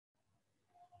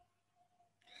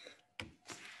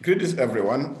Greetings,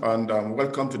 everyone, and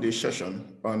welcome to this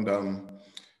session on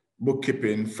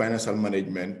bookkeeping, financial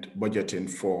management, budgeting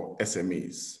for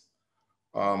SMEs.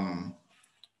 My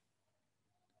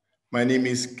name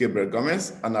is Gabriel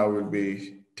Gomez, and I will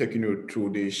be taking you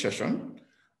through the session.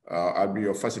 I'll be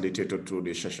your facilitator through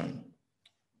the session.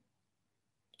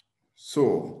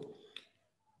 So,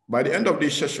 by the end of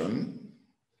this session,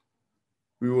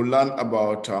 we will learn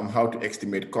about how to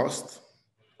estimate costs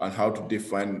and how to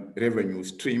define revenue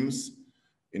streams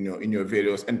in your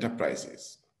various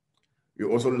enterprises. We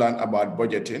also learn about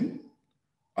budgeting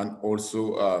and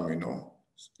also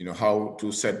how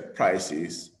to set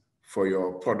prices for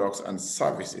your products and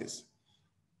services.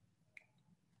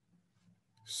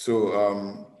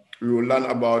 So we will learn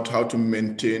about how to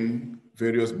maintain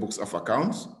various books of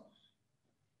accounts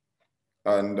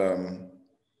and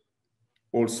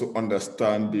also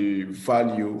understand the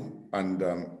value and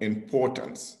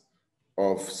importance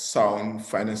of sound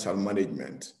financial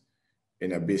management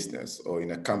in a business or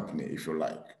in a company, if you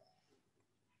like.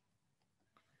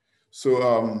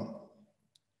 So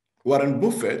Warren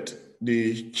Buffett,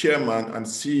 the chairman and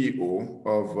CEO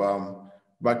of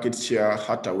Berkshire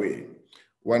Hathaway,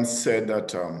 once said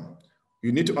that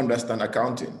you need to understand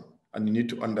accounting and you need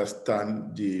to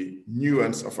understand the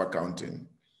nuance of accounting.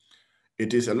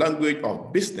 It is a language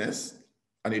of business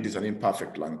and it is an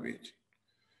imperfect language.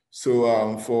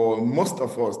 So for most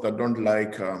of us that don't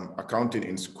like accounting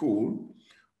in school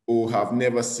or have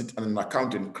never sit in an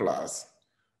accounting class,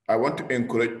 I want to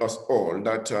encourage us all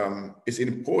that it's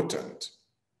important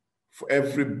for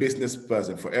every business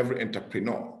person, for every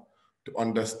entrepreneur to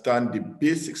understand the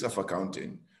basics of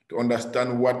accounting, to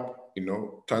understand what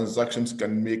transactions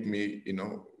can make me,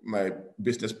 my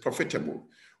business profitable,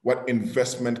 what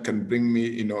investment can bring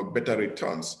me, better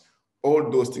returns.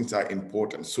 All those things are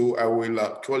important. So I will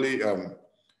actually,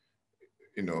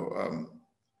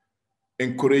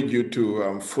 encourage you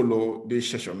to follow these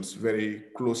sessions very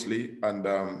closely and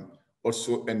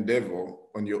also endeavor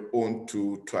on your own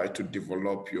to try to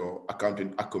develop your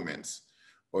accounting acumen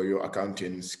or your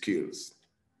accounting skills.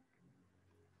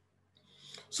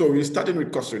 So we're starting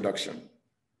with cost reduction.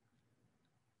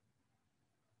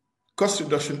 Cost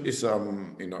reduction is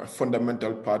a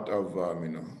fundamental part of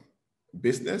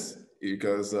business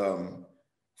because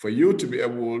for you to be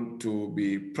able to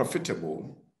be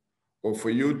profitable or for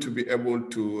you to be able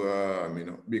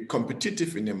to be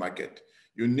competitive in the market,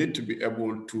 you need to be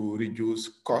able to reduce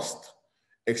costs,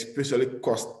 especially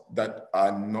costs that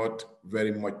are not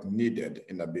very much needed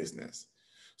in a business.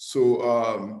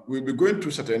 So we'll be going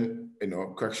through certain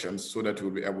questions so that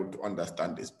we'll be able to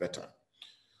understand this better.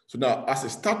 So now, as a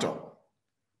startup,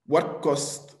 what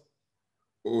cost,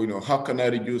 how can I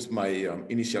reduce my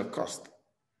initial cost?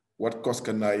 What cost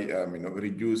can I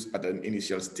reduce at an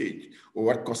initial stage? Or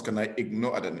what cost can I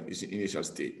ignore at an initial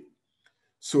stage?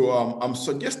 So I'm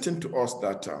suggesting to us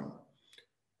that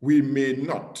we may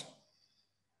not,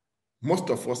 most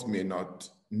of us may not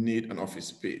need an office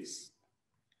space.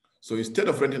 So instead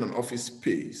of renting an office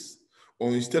space,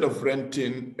 or instead of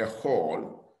renting a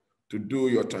hall to do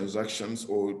your transactions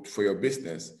or for your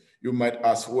business, you might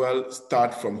as well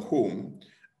start from home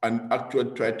and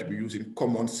actually try to be using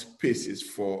common spaces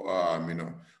for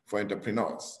for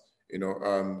entrepreneurs.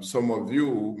 Some of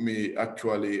you may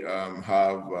actually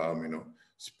have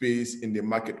space in the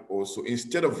market also.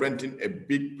 Instead of renting a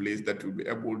big place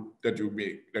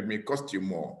that may cost you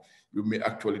more, you may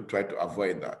actually try to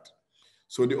avoid that.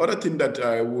 So the other thing that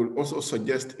I will also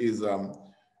suggest is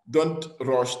don't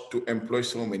rush to employ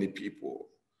so many people.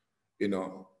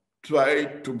 Try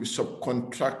to be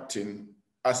subcontracting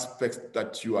aspects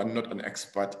that you are not an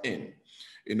expert in.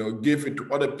 Give it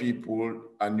to other people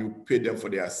and you pay them for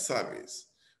their service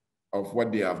of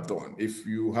what they have done. If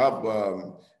you have,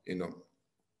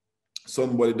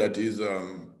 somebody that is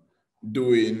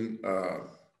doing,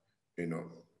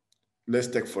 let's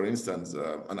take for instance,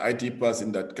 an IT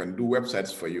person that can do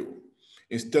websites for you.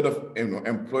 Instead of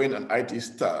employing an IT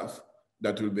staff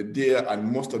that will be there,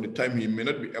 and most of the time he may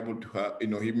not be able to have,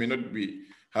 he may not be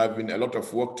having a lot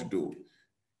of work to do.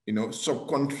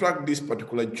 Subcontract this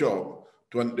particular job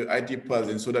to the IT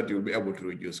person so that you'll be able to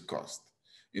reduce cost.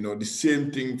 The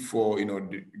same thing for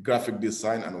the graphic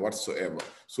design and whatsoever.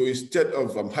 So instead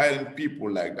of hiring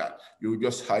people like that, you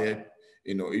just hire,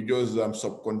 you just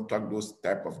subcontract those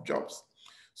type of jobs.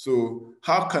 So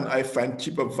how can I find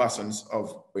cheaper versions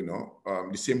of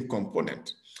the same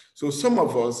component? So some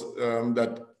of us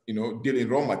that deal in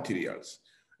raw materials,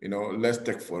 let's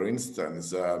take for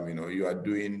instance, you are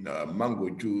doing mango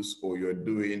juice or you're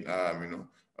doing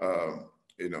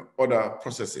other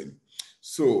processing.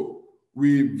 So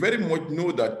we very much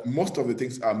know that most of the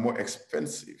things are more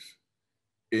expensive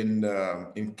in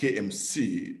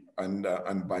KMC and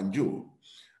Banjul.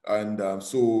 And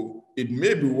so it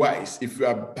may be wise, if you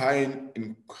are buying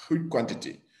in huge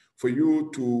quantity, for you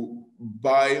to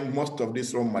buy most of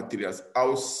these raw materials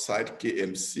outside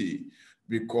KMC,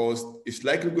 because it's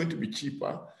likely going to be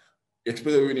cheaper,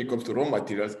 especially when it comes to raw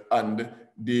materials, and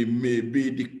they may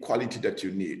be the quality that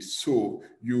you need. So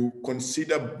you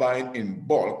consider buying in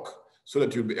bulk so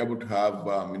that you'll be able to have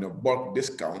bulk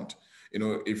discount.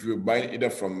 If you're buying either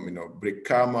from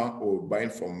Brikama or buying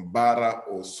from Bara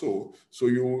or so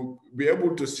you'll be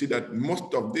able to see that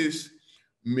most of this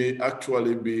may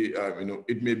actually be,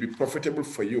 it may be profitable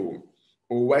for you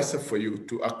or wiser for you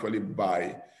to actually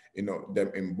buy,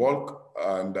 them in bulk,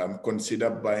 and consider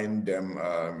buying them,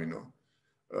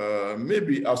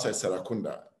 maybe outside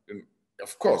Sarakunda. And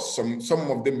of course,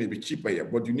 some of them may be cheaper here,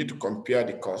 but you need to compare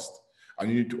the cost, and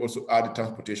you need to also add the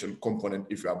transportation component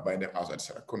if you are buying them outside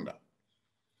Sarakunda.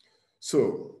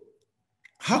 So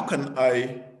how can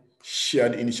I share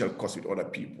the initial cost with other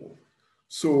people?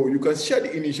 So you can share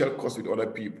the initial cost with other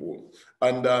people,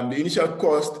 and the initial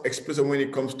cost, especially when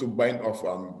it comes to buying of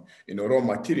raw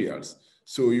materials.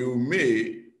 So you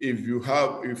may, if you're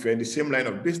in the same line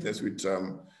of business with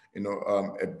a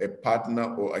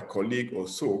partner or a colleague or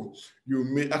so, you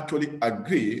may actually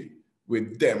agree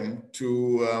with them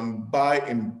to buy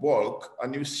in bulk,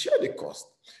 and you share the cost.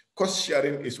 Cost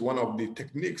sharing is one of the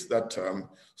techniques that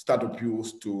startups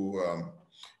use to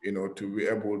be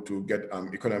able to get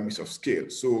economies of scale.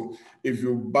 So if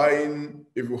you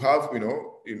have,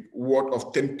 in worth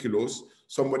of 10 kilos,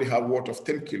 somebody have worth of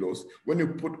 10 kilos, when you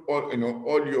put all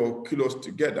your kilos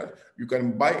together, you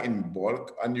can buy in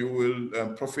bulk, and you will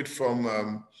profit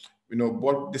from,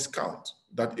 bulk discount.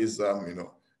 That is,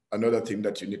 another thing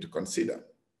that you need to consider.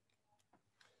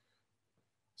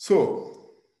 So,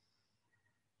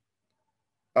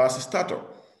 as a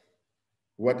startup,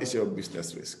 what is your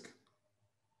business risk?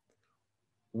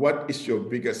 What is your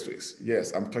biggest risk?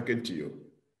 Yes, I'm talking to you.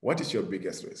 What is your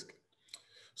biggest risk?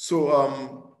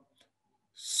 So,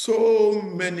 so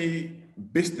many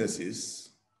businesses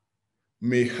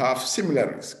may have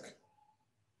similar risk,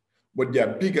 but their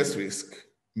biggest risk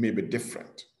may be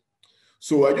different.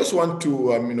 So I just want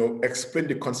to, explain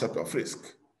the concept of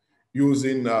risk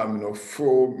using,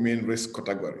 4 main risk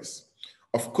categories.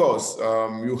 Of course,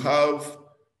 you have,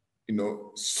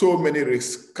 so many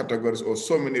risk categories or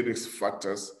so many risk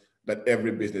factors that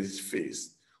every business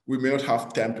faces. We may not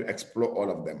have time to explore all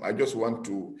of them. I just want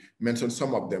to mention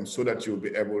some of them so that you'll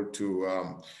be able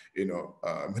to,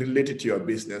 relate it to your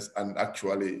business and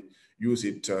actually use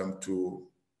it to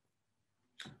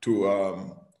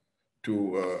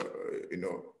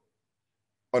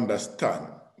understand,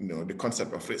 the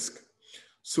concept of risk.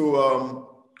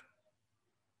 So,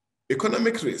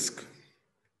 economic risk.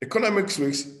 Economic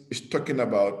risk is talking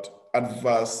about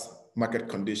adverse market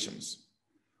conditions.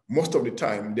 Most of the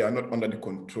time, they are not under the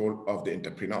control of the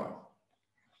entrepreneur.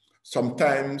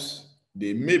 Sometimes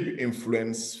they may be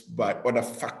influenced by other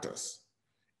factors,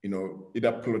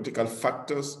 either political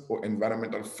factors or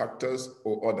environmental factors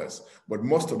or others. But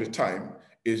most of the time,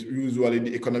 is usually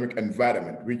the economic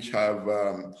environment, which have,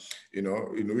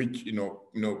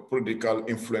 political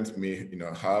influence may,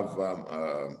 have,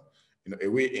 a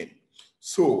way in.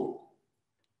 So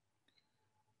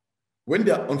when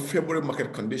there are unfavorable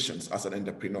market conditions as an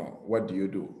entrepreneur, what do you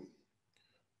do?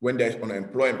 When there's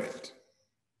unemployment,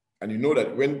 and you know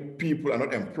that when people are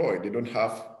not employed, they don't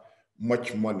have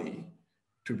much money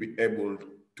to be able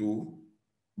to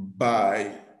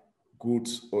buy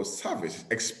goods or services,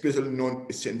 especially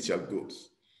non-essential goods.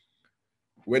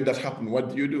 When that happens, what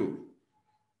do you do?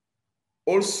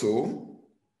 Also,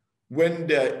 when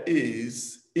there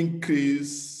is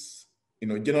increase,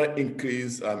 general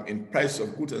increase in price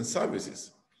of goods and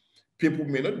services, people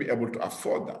may not be able to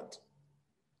afford that.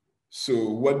 So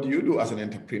what do you do as an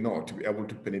entrepreneur to be able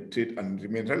to penetrate and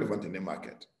remain relevant in the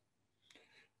market?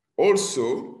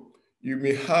 Also, you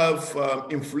may have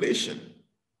inflation.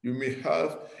 You may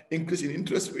have increase in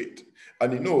interest rate.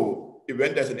 And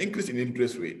when there's an increase in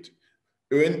interest rate,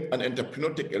 when an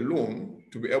entrepreneur takes a loan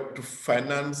to be able to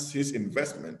finance his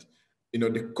investment,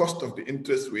 the cost of the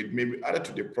interest rate may be added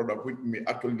to the product, which may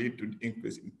actually lead to the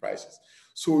increase in prices.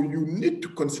 So you need to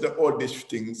consider all these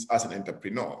things as an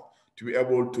entrepreneur to be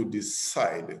able to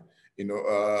decide,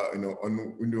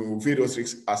 on various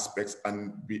risk aspects,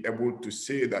 and be able to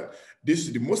say that this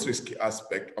is the most risky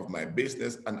aspect of my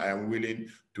business, and I am willing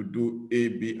to do A,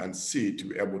 B, and C to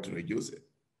be able to reduce it.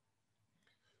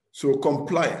 So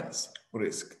compliance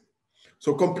risk.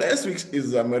 So compliance risk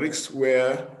is a risk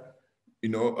where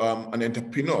an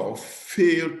entrepreneur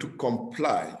fail to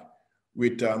comply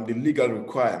with the legal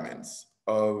requirements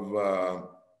of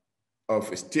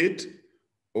a state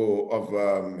or of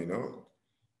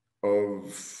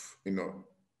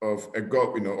of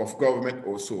government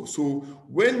also. So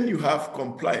when you have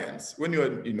compliance, when you are,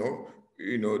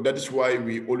 that is why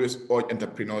we always urge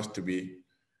entrepreneurs to be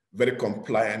very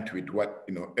compliant with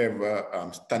whatever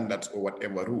standards or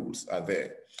whatever rules are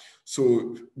there.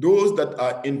 So those that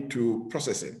are into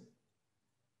processing,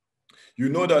 you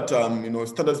know that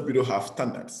Standards Bureau have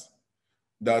standards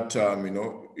that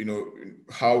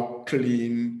how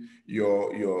clean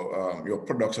your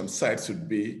production site should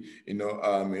be,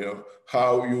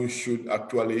 how you should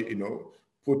actually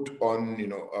put on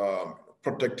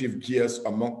protective gears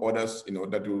among others,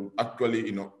 that will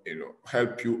actually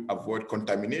help you avoid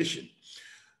contamination.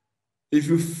 If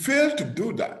you fail to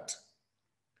do that,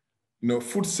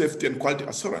 food safety and quality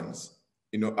assurance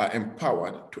are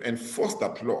empowered to enforce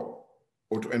that law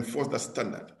or to enforce that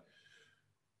standard.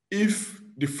 If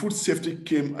the food safety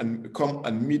come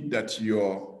and meet that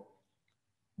your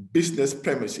business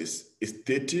premises is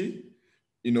dirty,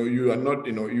 you are not,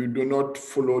 you do not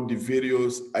follow the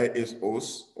various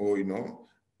ISOs or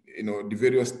the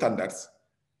various standards,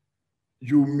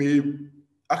 you may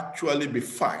actually be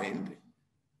fined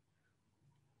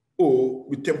or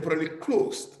be temporarily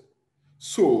closed.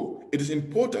 So it is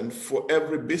important for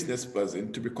every business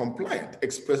person to be compliant,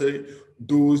 especially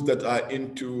those that are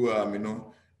into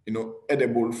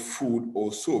edible food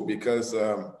also, because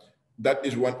that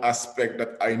is one aspect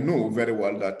that I know very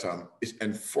well that is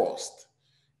enforced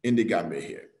in the Gambia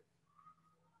here.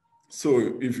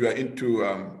 So if you are into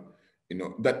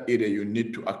that area, you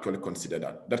need to actually consider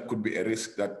that. That could be a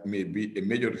risk that may be a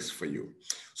major risk for you.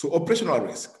 So operational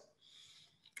risk.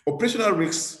 Operational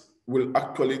risks will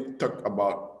actually talk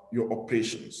about your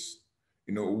operations.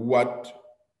 What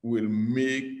will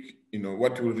make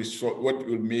what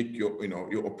will make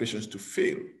your operations to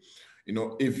fail.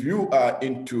 If you are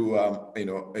into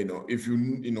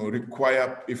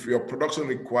if your production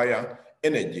require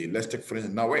energy, let's take for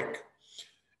instance NAWEC.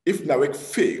 If NAWEC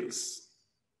fails,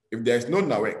 if there is no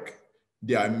NAWEC,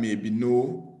 there may be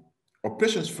no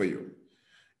operations for you.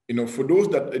 For those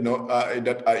that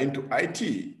that are into IT,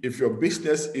 if your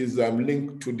business is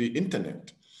linked to the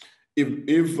internet,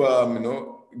 if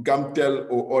Gamtel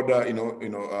or other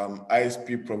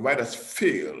ISP providers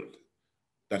failed,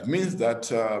 that means that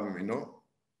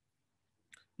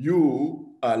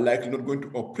you are likely not going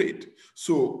to operate.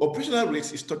 So operational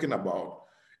risk is talking about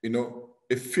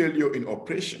a failure in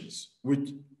operations,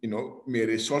 which may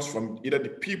result from either the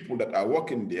people that are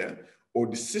working there or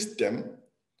the system.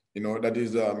 That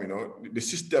is, the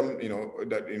system,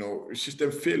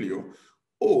 system failure,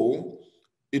 or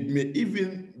it may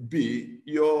even be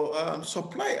your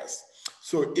suppliers.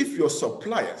 So if your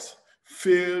suppliers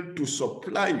fail to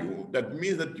supply you, that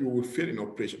means that you will fail in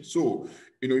operation. So,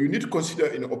 you need to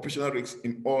consider operational risks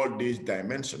in all these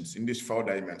dimensions, in these 4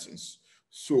 dimensions.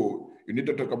 So you need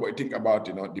to think about,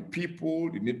 the people,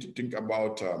 you need to think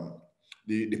about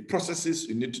the processes,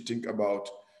 you need to think about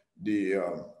the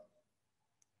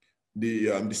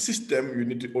system, you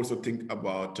need to also think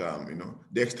about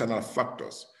the external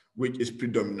factors, which is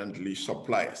predominantly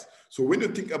suppliers. So when you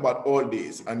think about all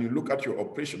these and you look at your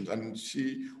operations and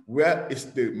see where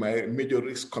is my major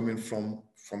risk coming from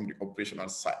the operational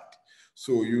side,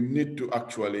 so you need to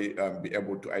actually be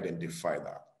able to identify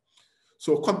that.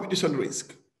 So competition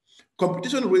risk.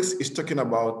 Competition risk is talking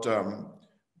about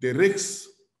the risks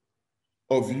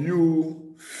of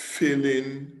you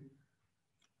failing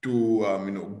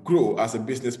to grow as a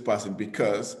business person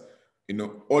because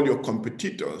all your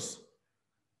competitors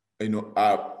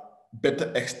are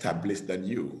better established than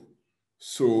you.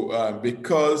 So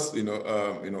because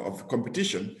of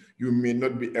competition, you may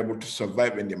not be able to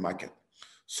survive in the market.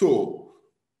 So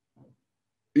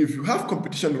if you have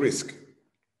competition risk,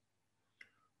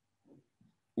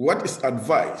 what is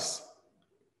advised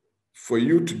for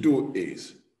you to do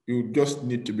is you just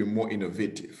need to be more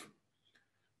innovative.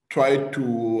 Try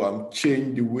to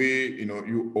change the way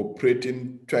you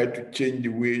operating, try to change the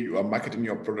way you are marketing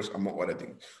your products, among other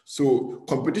things. So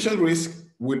competition risk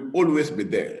will always be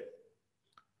there.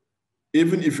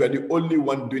 Even if you are the only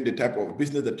one doing the type of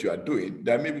business that you are doing,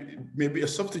 there may be a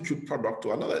substitute product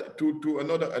to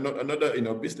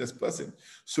another business person.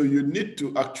 So you need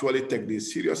to actually take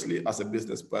this seriously as a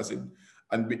business person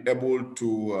and be able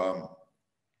to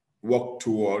work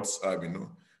towards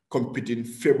competing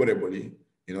favorably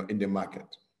in the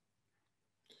market.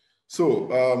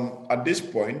 So at this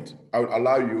point, I will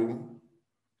allow you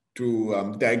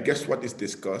to digest what is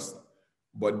discussed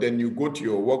but then you go to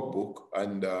your workbook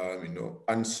and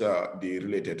answer the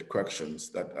related questions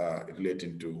that are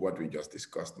relating to what we just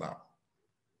discussed now.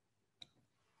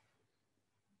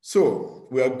 So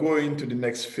we are going to the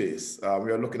next phase.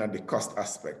 We are looking at the cost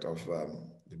aspect of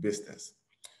the business.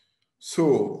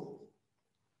 So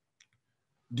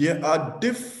there are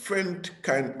different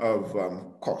kind of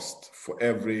costs for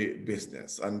every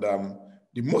business, and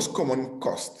the most common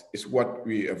cost is what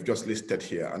we have just listed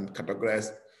here and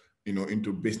categorized,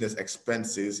 into business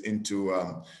expenses, into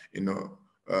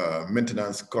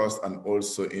maintenance costs, and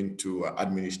also into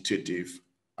administrative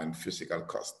and physical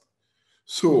costs.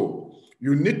 So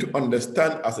you need to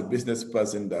understand as a business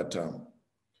person that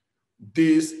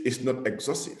this is not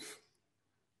exhaustive.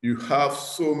 You have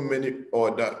so many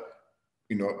other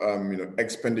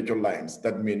expenditure lines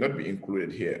that may not be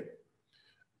included here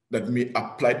that may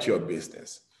apply to your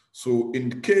business. So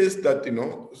in case that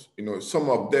some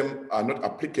of them are not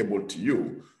applicable to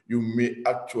you, you may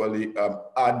actually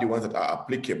add the ones that are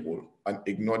applicable and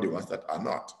ignore the ones that are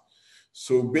not.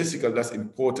 So basically, that's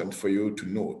important for you to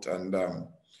note. And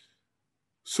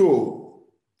so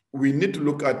we need to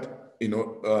look at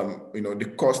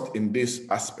the cost in these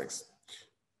aspects.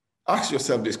 Ask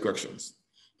yourself these questions: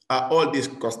 are all these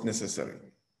costs necessary?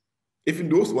 Even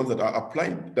those ones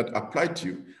that apply to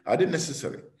you, are they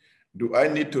necessary? Do I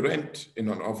need to rent in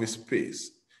an office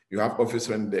space? You have office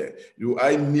rent there. Do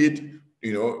I need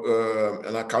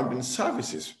an accounting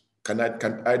services? Can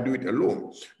I do it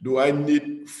alone? Do I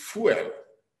need fuel?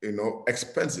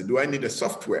 Expenses? Do I need a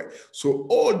software? So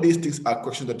all these things are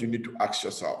questions that you need to ask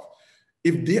yourself.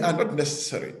 If they are not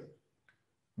necessary,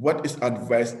 what is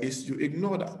advised is you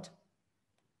ignore that.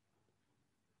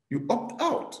 You opt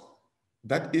out.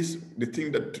 That is the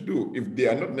thing that to do. If they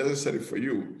are not necessary for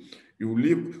you, you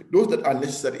leave. Those that are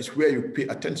necessary is where you pay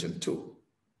attention to.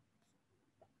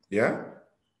 Yeah,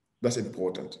 that's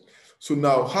important. So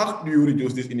now, how do you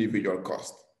reduce this individual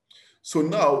cost? So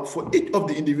now, for each of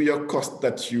the individual costs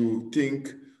that you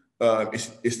think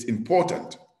is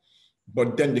important,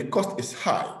 but then the cost is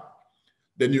high,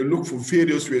 then you look for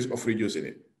various ways of reducing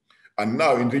it. And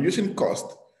now, in reducing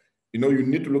cost, you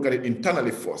need to look at it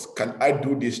internally first. Can I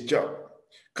do this job?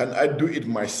 Can I do it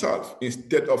myself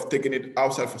instead of taking it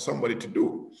outside for somebody to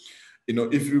do?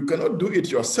 If you cannot do it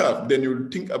yourself, then you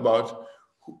think about,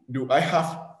 do I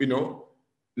have,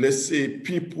 let's say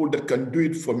people that can do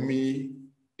it for me,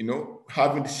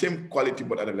 having the same quality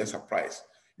but at a lesser price.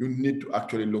 You need to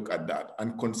actually look at that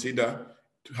and consider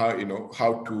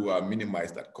how to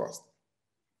minimize that cost.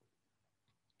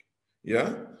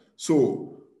 Yeah.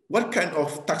 So what kind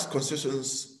of tax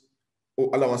concessions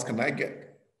or allowance can I get?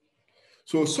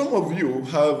 So some of you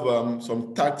have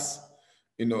some tax,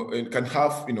 and can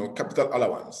have, capital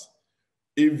allowance.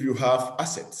 If you have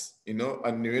assets, and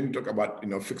when you talk about,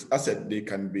 fixed asset, they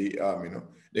can be,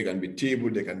 they can be table,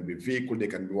 they can be vehicle, they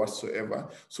can be whatsoever.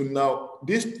 So now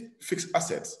these fixed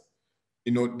assets,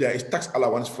 there is tax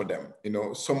allowance for them.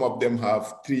 Some of them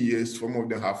have 3 years, some of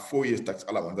them have 4 years tax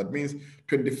allowance. That means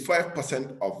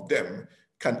 25% of them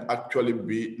can actually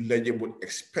be legible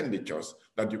expenditures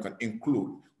that you can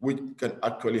include, which can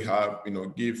actually have,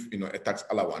 give, a tax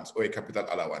allowance or a capital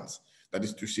allowance. That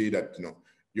is to say that,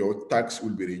 your tax will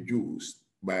be reduced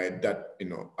by that,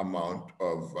 amount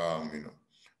of,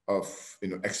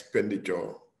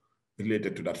 expenditure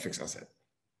related to that fixed asset.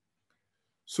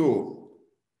 So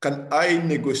can I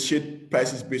negotiate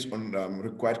prices based on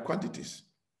required quantities?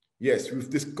 Yes, we've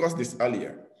discussed this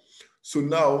earlier. So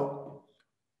now,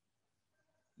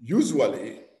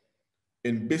 usually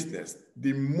in business,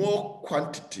 the more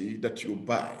quantity that you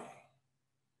buy,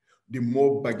 the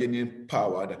more bargaining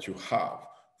power that you have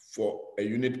for a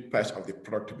unit price of the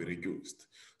product to be reduced.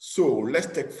 So let's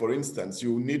take, for instance,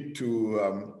 you need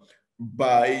to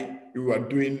you are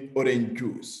doing orange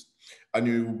juice and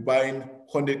you're buying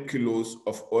 100 kilos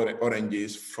of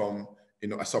oranges from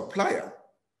a supplier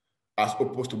as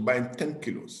opposed to buying 10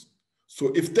 kilos.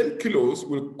 So if 10 kilos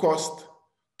will cost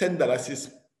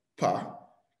 $10 per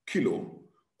kilo,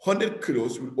 100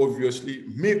 kilos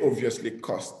may obviously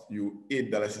cost you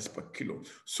 $8 per kilo.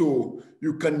 So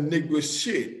you can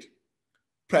negotiate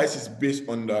prices based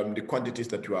on the quantities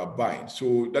that you are buying.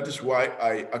 So that is why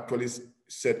I actually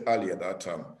said earlier that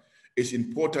it's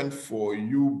important for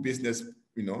you business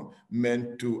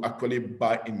men to actually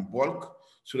buy in bulk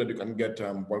so that you can get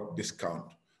bulk discount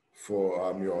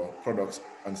for your products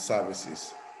and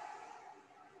services.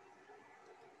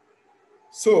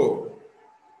 So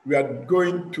we are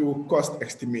going to cost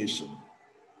estimation,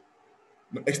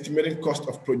 estimating cost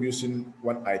of producing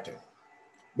one item.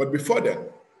 But before then,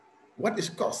 what is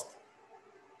cost?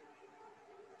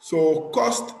 So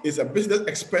cost is a business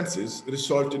expenses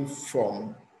resulting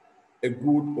from a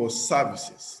good or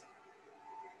services,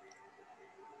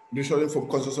 resulting from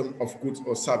consumption of goods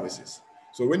or services.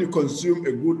 So when you consume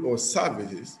a good or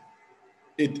services,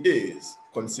 it is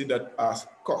considered as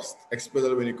cost,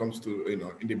 especially when it comes to,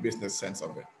 in the business sense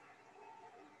of it.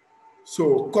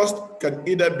 So cost can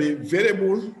either be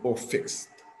variable or fixed.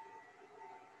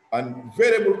 And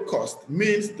variable cost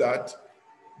means that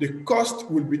the cost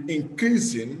will be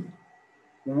increasing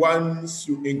once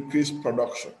you increase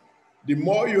production. The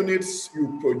more units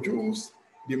you produce,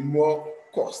 the more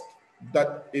cost.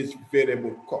 That is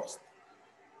variable cost.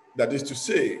 That is to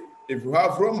say, if you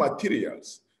have raw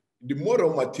materials, the more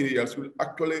raw materials will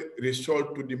actually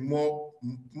result to the more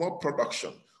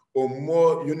production or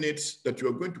more units that you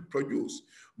are going to produce.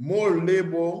 More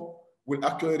labor will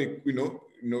actually,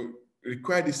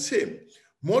 require the same.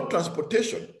 More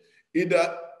transportation,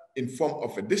 either in form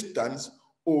of a distance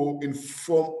or in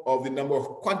form of the number of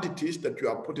quantities that you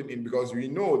are putting in, because we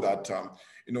know that,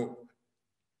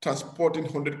 transporting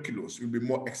 100 kilos will be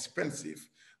more expensive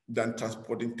than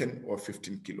transporting 10 or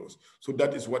 15 kilos. So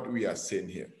that is what we are saying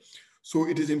here. So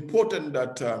it is important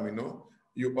that,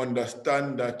 you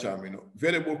understand that,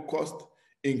 variable cost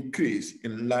increase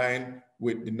in line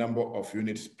with the number of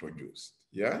units produced,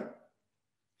 yeah?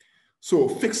 So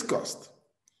fixed cost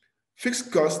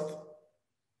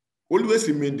always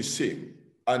remain the same.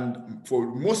 And for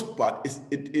most part,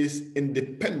 it is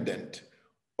independent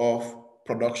of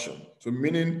production. So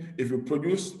meaning if you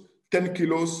produce 10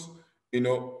 kilos,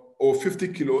 or 50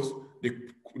 kilos,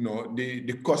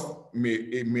 the cost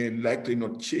may likely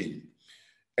not change.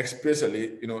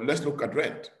 Especially, let's look at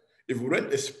rent. If you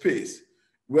rent a space,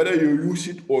 whether you use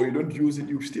it or you don't use it,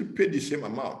 you still pay the same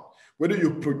amount. Whether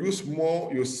you produce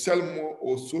more, you sell more,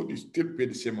 or so, you still pay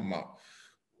the same amount.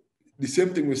 The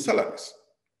same thing with salaries.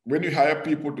 When you hire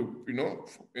people to,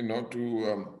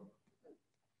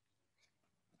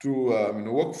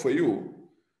 work for you,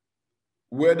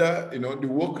 whether the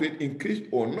work rate increased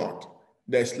or not,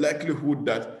 there's likelihood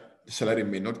that the salary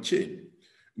may not change.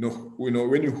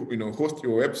 When you host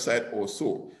your website or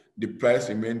so, the price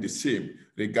remains the same,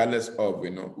 regardless of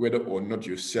whether or not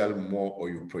you sell more or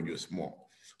you produce more.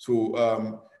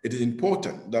 So it is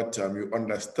important that you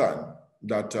understand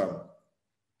that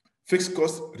fixed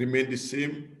costs remain the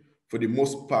same for the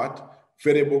most part.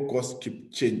 Variable costs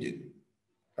keep changing.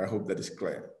 I hope that is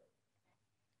clear.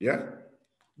 Yeah,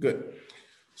 good.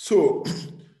 So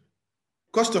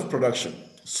cost of production.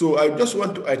 So I just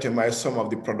want to itemize some of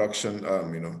the production,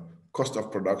 cost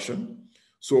of production.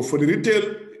 So for the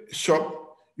retail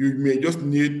shop, you may just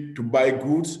need to buy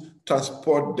goods,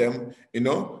 transport them,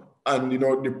 and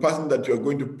the person that you're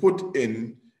going to put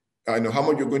in, how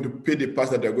much you're going to pay the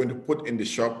person that you're going to put in the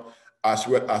shop, as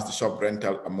well as the shop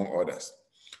rental, among others.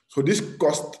 So this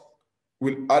cost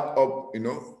will add up,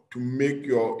 to make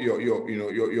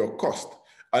your cost.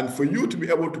 And for you to be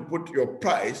able to put your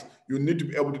price, you need to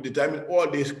be able to determine all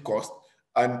these costs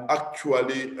and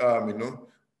actually,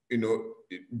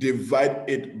 divide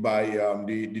it by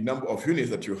the number of units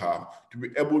that you have to be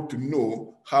able to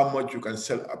know how much you can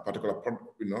sell a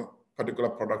particular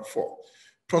product for.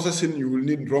 Processing, you will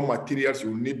need raw materials, you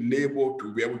will need labor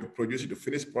to be able to produce the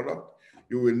finished product.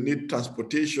 You will need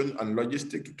transportation and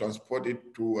logistics to transport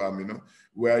it to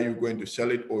where you're going to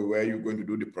sell it or where you're going to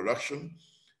do the production.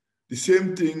 The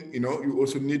same thing, you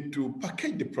also need to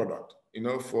package the product,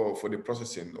 for the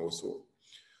processing also.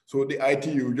 So the IT,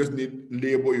 you just need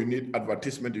labor, you need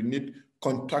advertisement, you need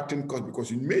contracting costs,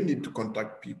 because you may need to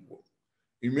contact people.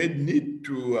 You may need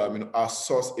to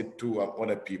outsource it to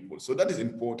other people. So that is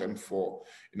important for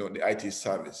the IT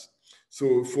service.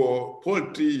 So for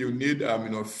poultry, you need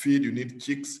feed, you need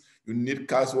chicks, you need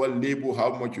casual labor,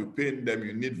 how much you pay them,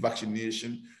 you need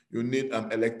vaccination, you need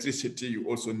electricity, you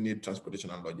also need transportation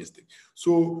and logistics.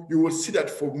 So you will see that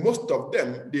for most of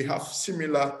them, they have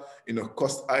similar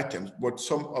cost items, but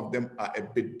some of them are a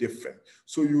bit different.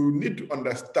 So you need to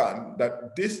understand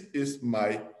that this is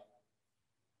my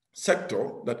sector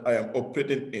that I am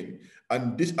operating in,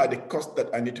 and these are the costs that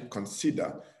I need to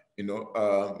consider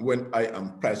when I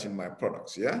am pricing my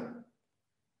products, yeah?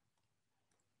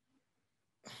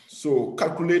 So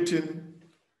calculating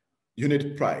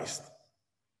unit price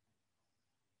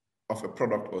of a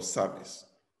product or service.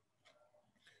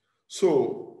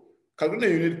 So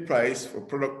calculating unit price for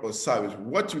product or service,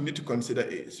 what you need to consider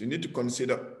is, you need to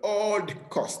consider all the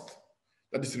cost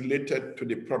that is related to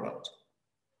the product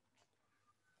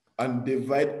and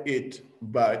divide it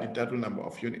by the total number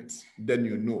of units, then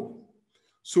you know.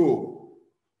 So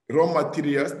raw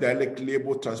materials, direct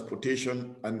labor,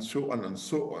 transportation, and so on and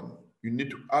so on, you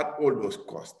need to add all those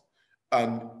costs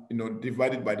and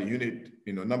divided by the unit,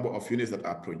 number of units that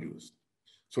are produced.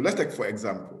 So let's take, for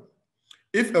example,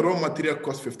 if a raw material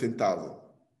costs 15,000,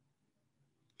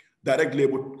 direct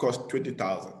labor costs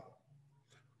 20,000,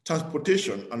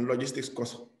 transportation and logistics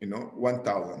cost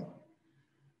 1,000,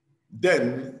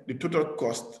 then the total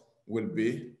cost will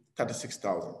be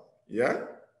 36,000. Yeah,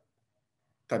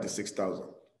 36,000.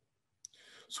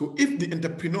 So if the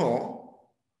entrepreneur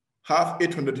have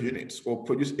 800 units or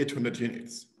produce 800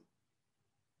 units,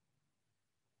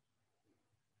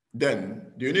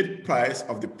 then the unit price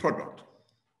of the product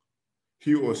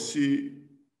he or she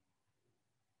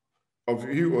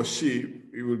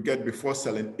will get before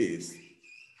selling is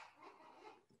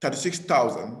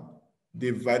 36,000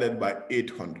 divided by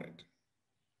 800.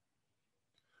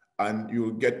 And you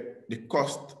will get the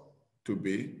cost to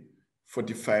be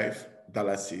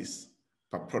 $45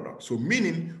 per product. So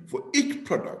meaning for each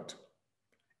product,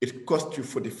 it costs you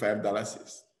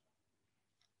 $45.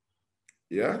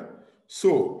 Yeah?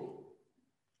 So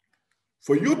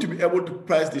for you to be able to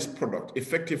price this product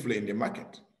effectively in the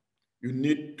market, you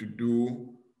need to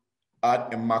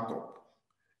add a markup.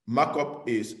 Markup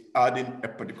is adding a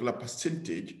particular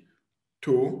percentage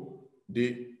to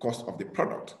the cost of the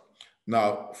product.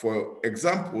 Now, for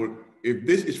example, if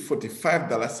this is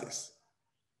 $45,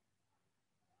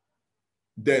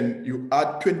 then you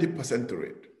add 20% to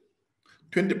it.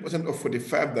 20% of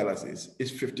 $45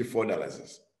 is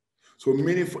 $54. So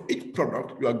meaning for each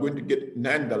product, you are going to get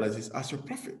 $9 as your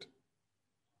profit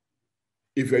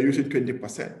if you're using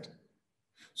 20%.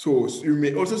 So you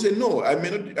may also say, no, I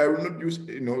will not use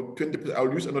 20%,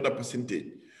 I'll use another percentage.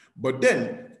 But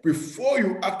then before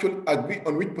you actually agree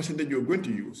on which percentage you're going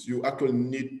to use, you actually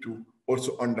need to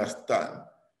also understand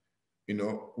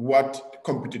what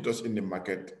competitors in the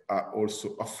market are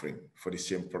also offering for the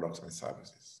same products and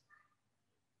services.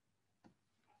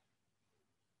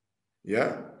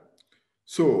 Yeah?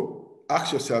 So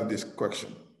ask yourself this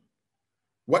question.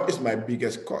 What is my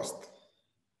biggest cost?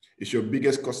 Is your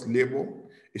biggest cost labor?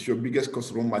 Is your biggest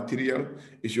cost raw material?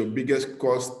 Is your biggest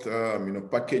cost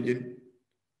packaging?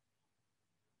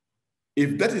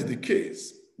 If that is the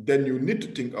case, then you need to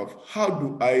think of how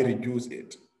do I reduce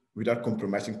it without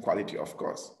compromising quality, of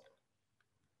course.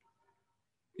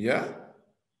 Yeah?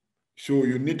 So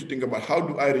you need to think about how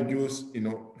do I reduce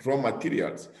raw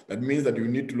materials. That means that you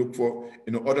need to look for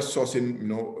other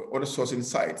sourcing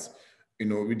sites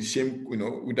with the same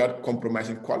without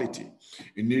compromising quality.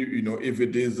 You need if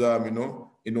it is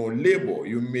labor,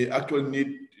 you may actually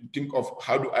need to think of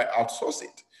how do I outsource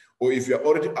it. Or if you're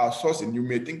already outsourcing, you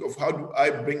may think of how do I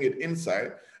bring it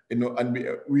inside, and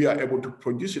we are able to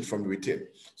produce it from within.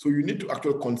 So you need to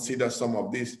actually consider some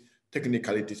of these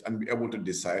technicalities and be able to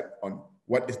decide on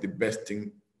what is the best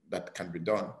thing that can be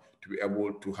done to be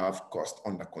able to have cost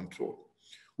under control.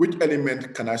 Which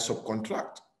element can I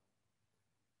subcontract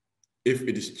if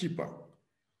it is cheaper?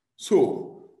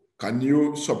 So can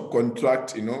you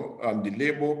subcontract, the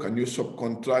labor? Can you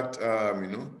subcontract,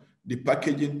 the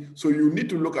packaging? So you need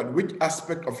to look at which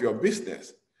aspect of your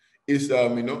business is,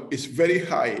 is very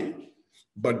high,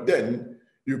 but then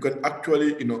you can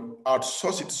actually,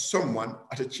 outsource it to someone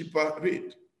at a cheaper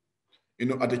rate,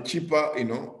 at a cheaper,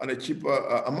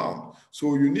 amount.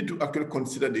 So you need to actually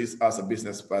consider this as a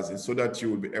business person so that you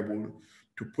will be able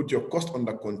to put your cost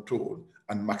under control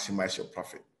and maximize your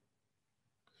profit.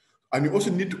 And you also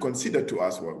need to consider to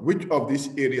as well, which of these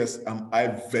areas am I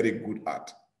very good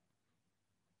at?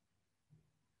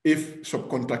 If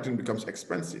subcontracting becomes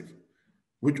expensive,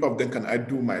 which of them can I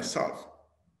do myself?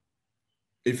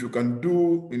 If you can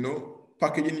do,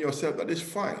 packaging yourself, that is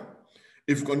fine.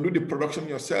 If you can do the production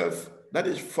yourself, that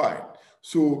is fine.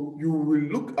 So you will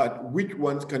look at which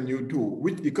ones can you do,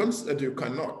 which the ones that you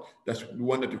cannot, that's the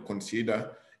one that you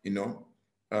consider,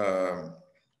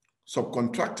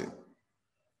 subcontracting.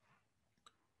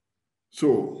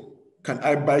 So can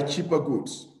I buy cheaper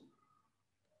goods?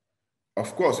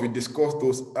 Of course, we discussed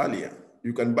those earlier.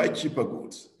 You can buy cheaper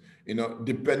goods,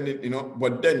 depending,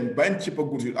 but then buying cheaper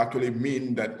goods will actually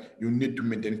mean that you need to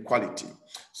maintain quality.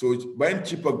 So buying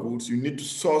cheaper goods, you need to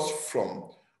source from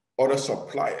other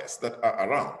suppliers that are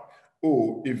around.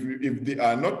 Or if they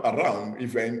are not around,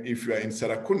 if you are in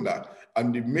Serakunda,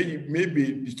 and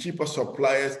maybe the cheaper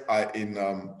suppliers are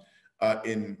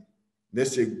in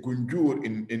let's say Gunjur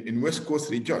in West Coast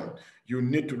region, you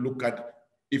need to look at,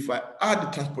 if I add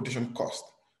the transportation cost,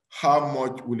 how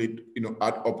much will it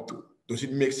add up to? Does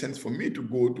it make sense for me to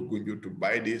go to Gunjur to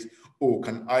buy this, or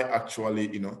can I actually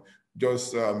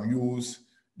just use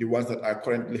the ones that I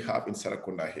currently have in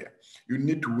Serakunda here? You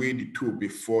need to weigh the two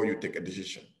before you take a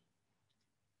decision.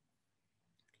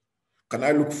 Can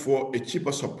I look for a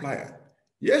cheaper supplier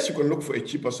Yes, you can look for a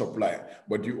cheaper supplier,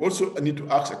 but you also need to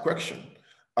ask a question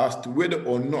as to whether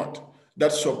or not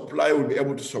that supplier will be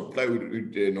able to supply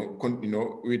with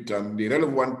the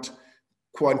relevant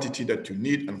quantity that you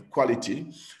need and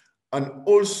quality, and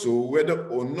also whether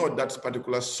or not that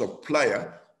particular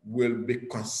supplier will be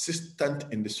consistent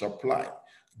in the supply.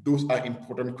 Those are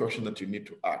important questions that you need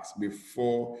to ask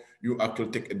before you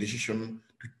actually take a decision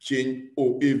to change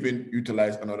or even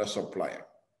utilize another supplier.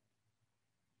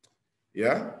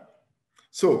 Yeah?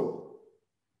 So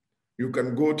you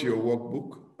can go to your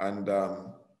workbook and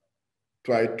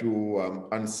try to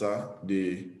answer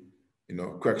the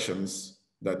questions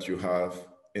that you have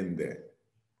in there.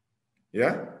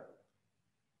 Yeah?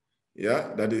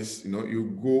 Yeah, that is,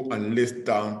 you go and list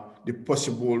down the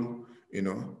possible,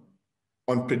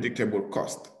 unpredictable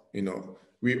cost.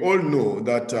 We all know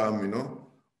that,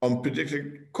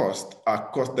 unpredicted costs are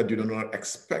costs that you do not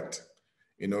expect.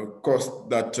 Costs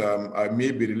that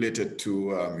may be related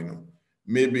to,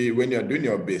 maybe when you're doing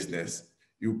your business,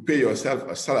 you pay yourself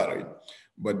a salary,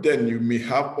 but then you may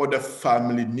have other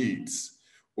family needs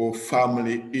or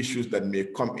family issues that may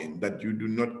come in that you do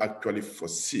not actually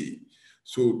foresee.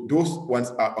 So those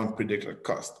ones are unpredicted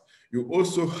costs. You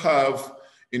also have,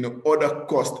 other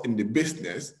costs in the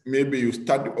business. Maybe you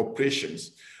start the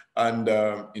operations, and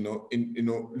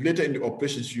later in the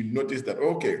operations you notice that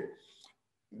okay,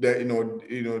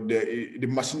 the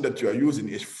machine that you are using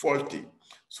is faulty.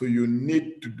 So you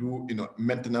need to do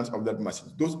maintenance of that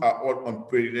machine. Those are all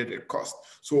unpredicted costs.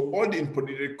 So all the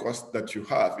unpredicted costs that you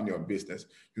have in your business,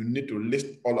 you need to list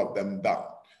all of them down.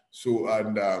 So,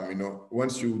 and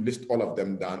once you list all of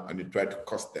them down and you try to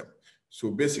cost them.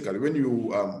 So basically, when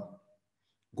you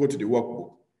go to the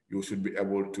workbook, you should be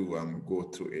able to go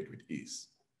through it with ease.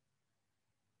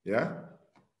 Yeah.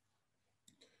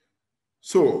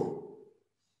 So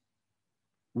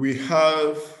we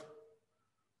have,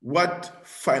 what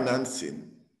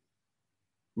financing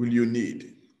will you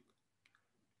need?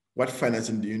 What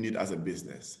financing do you need as a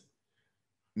business?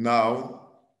 Now,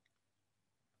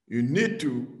 you need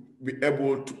to be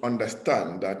able to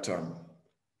understand that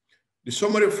the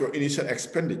summary of your initial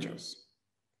expenditures,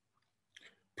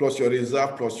 plus your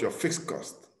reserve, plus your fixed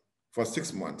cost for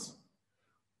 6 months,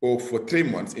 or for 3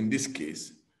 months in this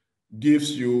case,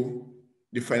 gives you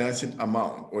the financing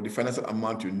amount or the financial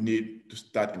amount you need to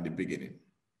start in the beginning.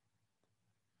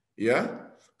 Yeah?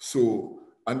 So,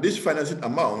 and this financing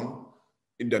amount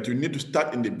that you need to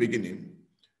start in the beginning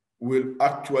will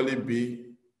actually be,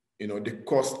 the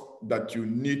cost that you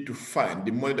need to find,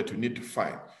 the money that you need to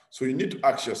find. So you need to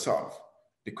ask yourself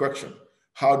the question,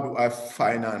 how do I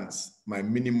finance my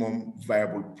minimum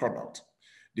viable product?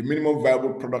 The minimum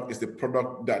viable product is the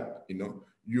product that,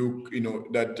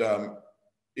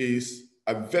 is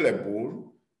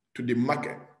available to the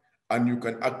market, and you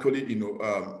can actually, do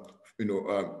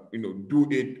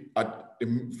it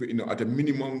at a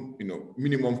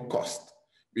minimum cost.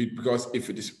 Because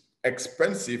if it is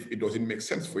expensive, it doesn't make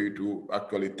sense for you to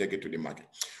actually take it to the market.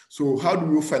 So how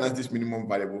do you finance this minimum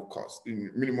viable cost,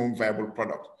 minimum viable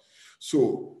product?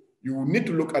 So you need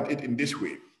to look at it in this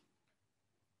way.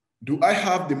 Do I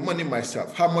have the money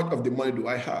myself? How much of the money do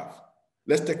I have?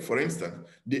 Let's take, for instance,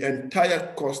 the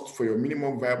entire cost for your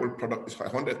minimum viable product is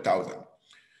 500,000.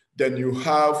 Then you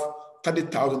have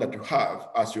 30,000 that you have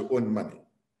as your own money.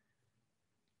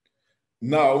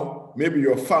 Now, maybe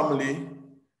your family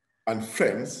and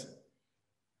friends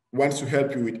wants to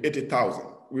help you with 80,000,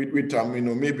 with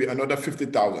maybe another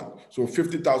 50,000. So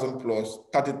 50,000 plus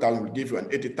 30,000 will give you an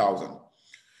 80,000.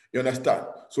 You understand?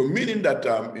 So meaning that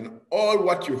all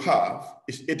what you have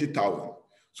is 80,000.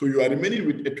 So you are remaining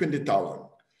with 20,000.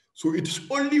 So it's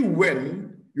only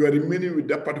when you are remaining with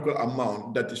that particular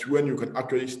amount that is when you can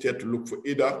actually start to look for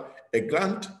either a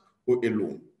grant or a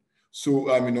loan. So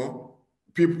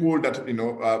people that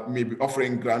may be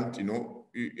offering grant,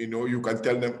 you can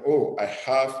tell them, oh, I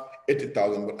have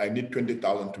 80,000, but I need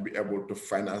 20,000 to be able to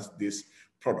finance this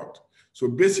product. So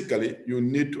basically, you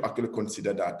need to actually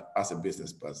consider that as a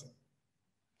business person.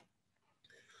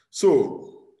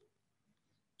 So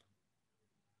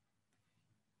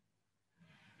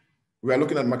we are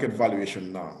looking at market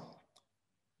valuation now.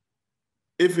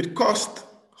 If it costs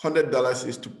 $100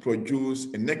 is to produce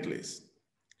a necklace,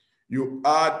 you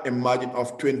add a margin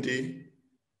of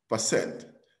 20%,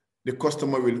 the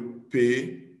customer will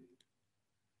pay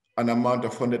an amount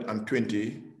of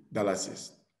 $120.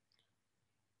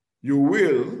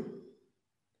 You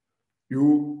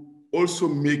also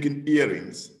making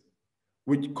earrings,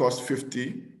 which cost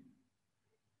 $50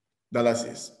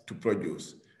 to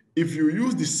produce. If you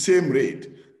use the same rate,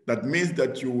 that means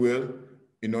that you will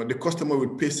the customer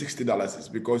will pay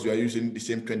 $60 because you are using the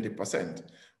same 20%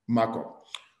 markup.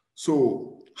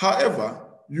 So, however,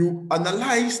 you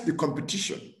analyze the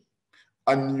competition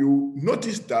and you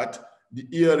notice that the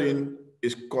earring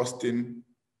is costing,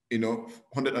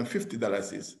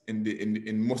 $150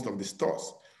 in most of the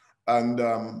stores, and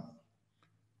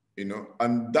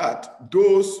and that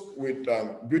those with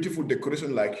beautiful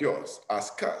decoration like yours are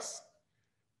scarce.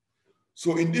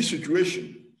 So in this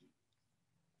situation,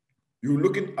 you're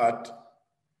looking at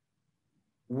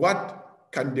what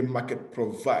can the market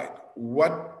provide?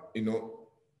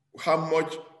 How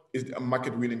much is the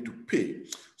market willing to pay?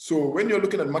 So when you're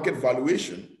looking at market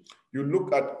valuation, you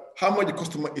look at how much the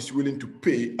customer is willing to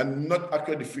pay and not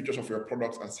actually the features of your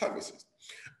products and services.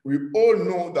 We all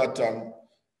know that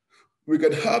we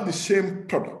can have the same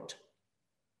product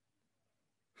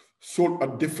sold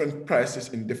at different prices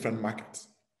in different markets.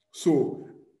 So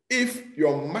if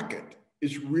your market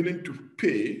is willing to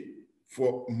pay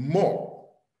for more,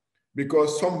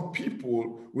 because some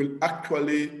people will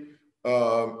actually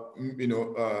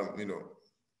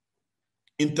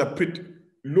interpret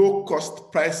low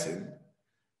cost pricing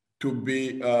to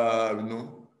be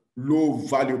low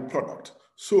value product.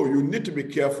 So you need to be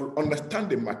careful,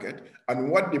 understand the market, and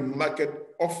what the market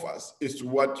offers is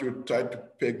what you try to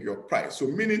peg your price. So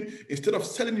meaning, instead of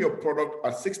selling your product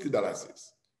at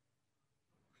 $60,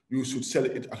 you should sell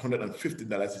it at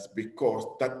 $150 because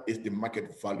that is the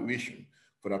market valuation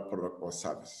for that product or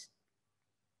service.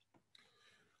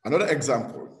 Another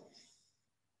example.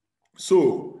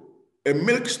 So a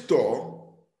milk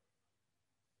store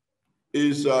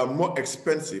is more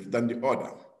expensive than the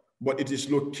other, but it is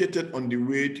located on the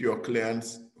way to your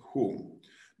client's home.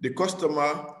 The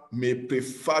customer may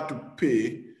prefer to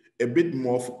pay a bit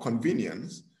more for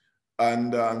convenience,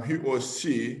 and he or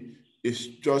she is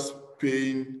just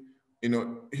paying,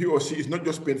 he or she is not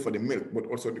just paying for the milk, but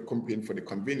also paying for the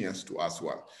convenience too as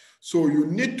well. So you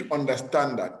need to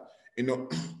understand that,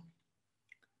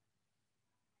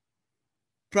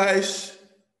 price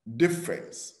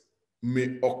difference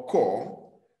may occur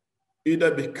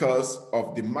either because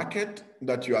of the market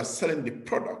that you are selling the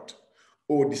product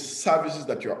or the services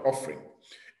that you are offering.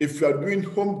 If you are doing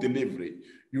home delivery,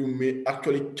 you may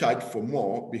actually charge for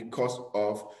more because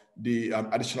of the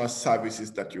additional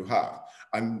services that you have.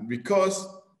 And because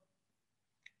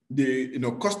the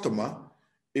customer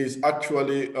is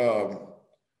actually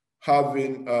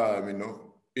having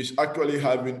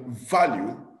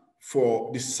value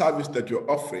for the service that you're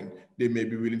offering, they may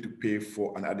be willing to pay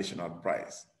for an additional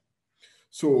price.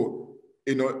 So,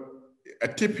 a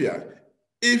tip here,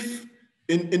 if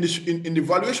in the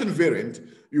valuation variant,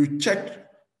 you check,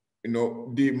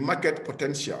 the market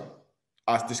potential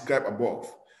as described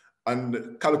above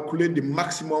and calculate the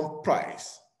maximum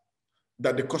price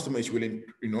that the customer is willing,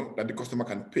 that the customer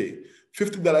can pay.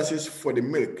 $50 for the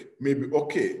milk may be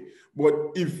okay, but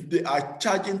if they are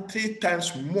charging 3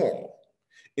 times more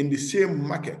in the same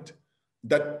market,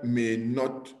 that may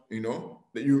not,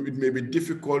 it may be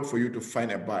difficult for you to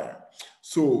find a buyer.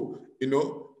 So,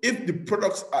 if the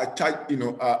products are charged,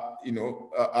 are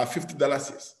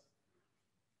 $50,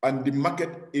 and the market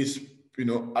is,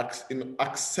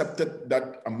 accepted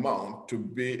that amount to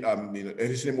be, a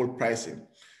reasonable pricing.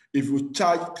 If you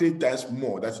charge 3 times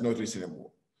more, that's not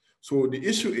reasonable. So the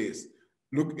issue is,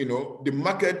 look, the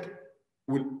market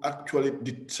will actually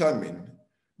determine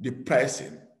the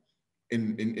pricing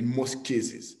in most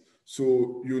cases.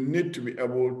 So you need to be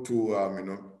able to,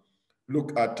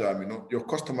 look at, your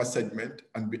customer segment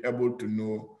and be able to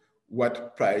know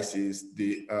what prices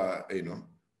they are,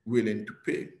 willing to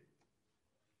pay.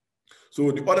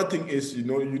 So the other thing is, you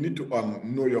need to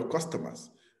know your customers.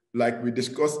 Like we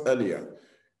discussed earlier,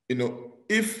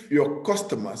 if your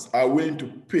customers are willing to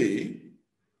pay,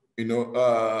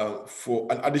 for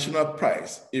an additional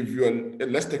price, if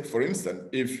let's take for instance,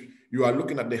 if you are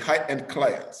looking at the high-end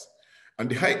clients, and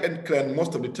the high-end client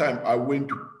most of the time are willing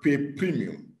to pay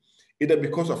premium, either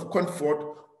because of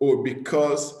comfort or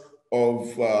because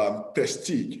of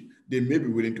prestige, they may be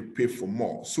willing to pay for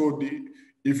more. So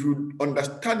if you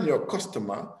understand your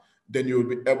customer, then you'll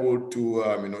be able to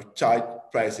charge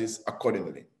prices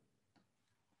accordingly.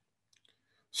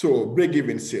 So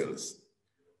break-even sales.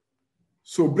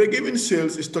 So break-even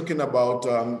sales is talking about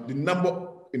the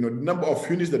number of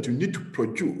units that you need to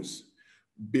produce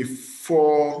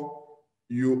before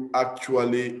you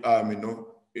actually,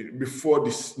 before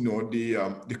this,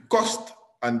 the cost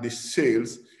and the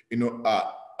sales,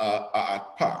 are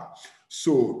at par.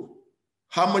 So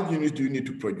how much units do you need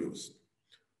to produce?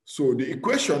 So the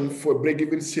equation for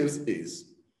break-even sales is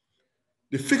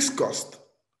the fixed cost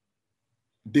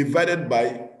divided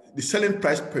by the selling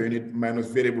price per unit minus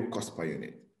variable cost per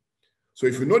unit. So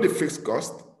if you know the fixed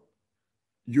cost,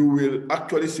 you will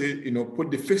actually say,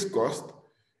 put the fixed cost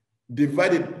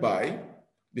divided by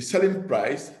the selling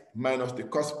price minus the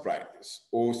cost price,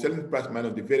 or selling price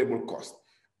minus the variable cost.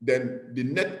 Then the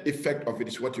net effect of it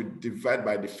is what you divide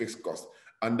by the fixed cost.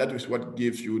 And that is what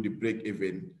gives you the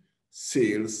break-even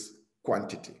sales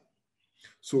quantity.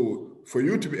 So for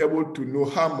you to be able to know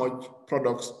how much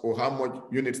products or how much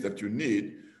units that you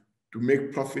need to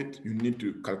make profit, you need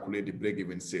to calculate the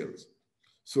break-even sales.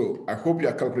 So I hope you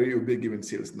are calculating your break-even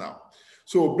sales now.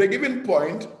 So break-even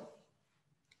point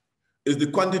is the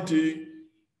quantity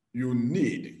you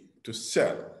need to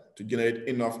sell to generate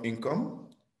enough income,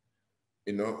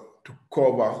 to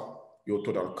cover your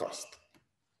total cost.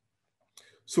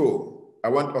 So I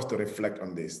want us to reflect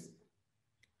on this.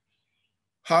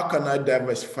 How can I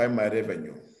diversify my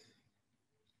revenue?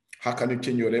 How can you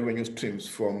change your revenue streams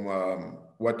from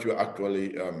what you're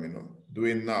actually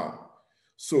doing now?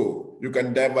 So you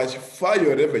can diversify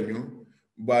your revenue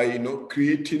by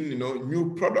creating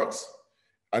new products,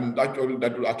 and that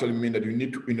will actually mean that you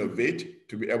need to innovate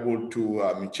to be able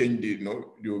to change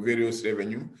your various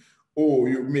revenue, or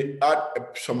you may add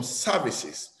some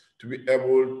services to be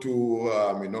able to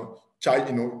charge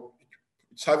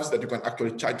service that you can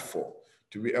actually charge for,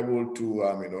 to be able to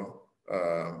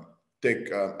take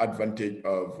advantage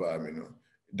of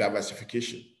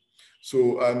diversification.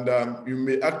 So, and you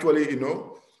may actually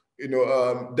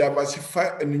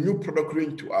diversify a new product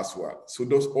range too as well. So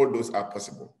all those are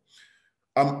possible.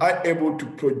 Am I able to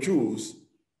produce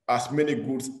as many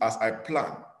goods as I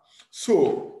plan?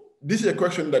 So this is a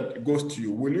question that goes to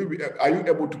you. Are you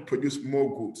able to produce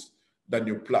more goods than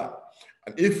you plan?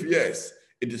 And if yes,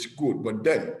 it is good, but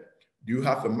then do you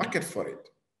have a market for it?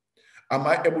 Am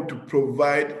I able to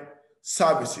provide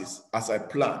services as I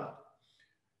plan?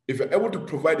 If you're able to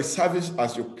provide the service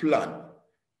as you plan,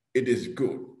 it is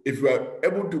good. If you are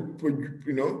able to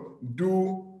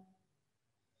do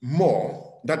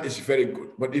more, that is very good.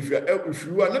 But if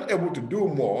you are not able to do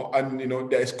more, and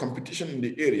there is competition in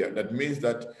the area, that means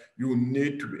that you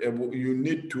need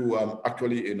to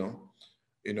actually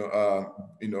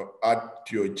add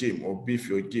to your gym or beef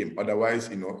your gym. Otherwise,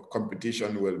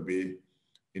 competition will be,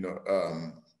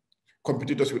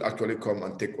 competitors will actually come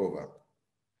and take over.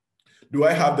 Do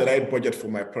I have the right budget for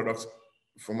my products,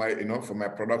 for my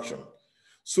production?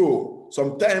 So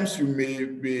sometimes you may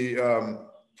be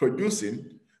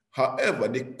producing, however,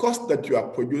 the cost that you are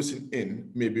producing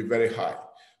in may be very high.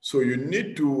 So you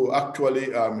need to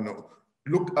actually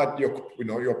look at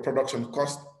your production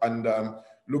cost, and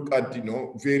look at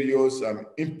various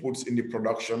inputs in the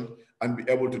production, and be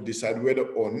able to decide whether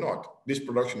or not this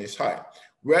production is high.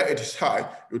 Where it is high,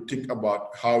 you think about,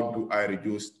 how do I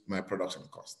reduce my production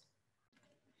cost?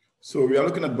 So we are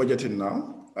looking at budgeting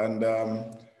now, and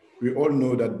we all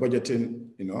know that budgeting,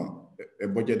 a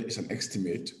budget is an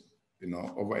estimate,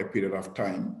 over a period of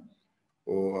time,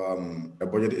 or a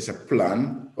budget is a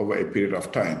plan over a period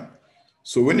of time.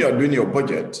 So when you are doing your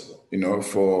budget,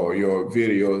 for your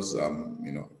various,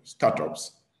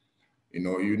 startups,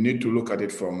 you need to look at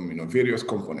it from, various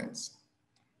components.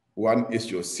 One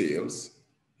is your sales,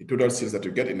 the total sales that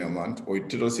you get in a month, or the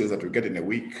total sales that you get in a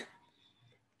week,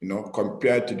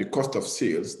 compared to the cost of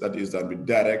sales, that is the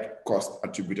direct cost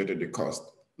attributed to the cost,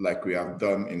 like we have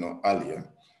done, earlier,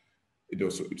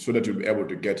 so that you'll be able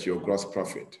to get your gross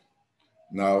profit.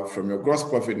 Now, from your gross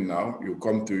profit, now you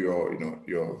come to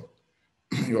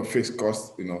your fixed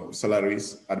cost,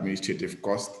 salaries, administrative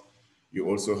cost. You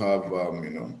also have,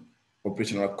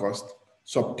 operational cost.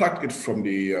 Subtract it from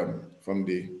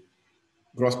the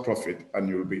gross profit, and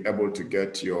you'll be able to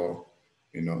get your,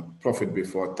 profit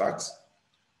before tax.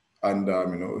 And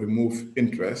remove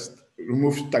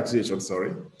taxation,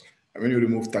 sorry. And when you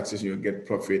remove taxation, you get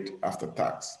profit after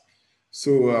tax.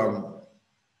 So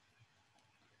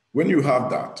when you have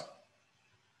that,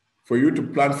 for you to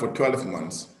plan for 12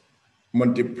 months,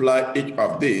 multiply each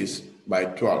of these by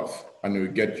 12, and you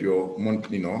get your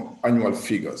annual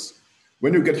figures.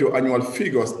 When you get your annual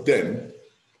figures, then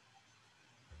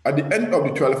at the end of the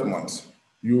 12 months,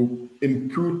 you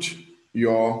input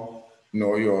your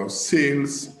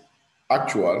sales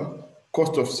actual,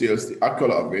 cost of sales, the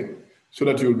actual of it, so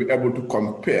that you'll be able to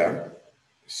compare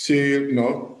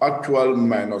actual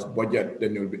minus budget.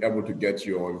 Then you'll be able to get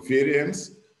your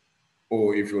variance,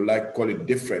 or if you like, call it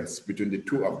difference between the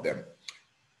two of them.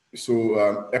 So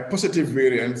a positive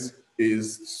variance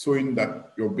is showing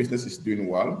that your business is doing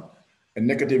well. A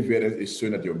negative variance is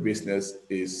showing that your business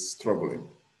is struggling.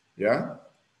 Yeah.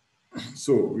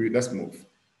 So let's move.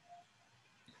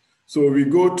 So we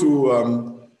go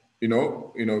to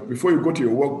before you go to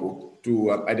your workbook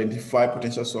to identify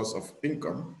potential source of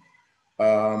income,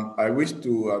 I wish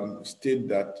to state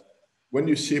that when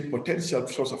you say potential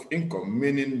source of income,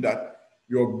 meaning that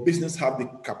your business have the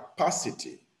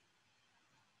capacity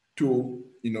to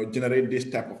generate this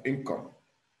type of income.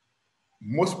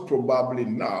 Most probably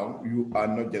now you are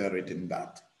not generating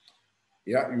that.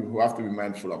 Yeah, you have to be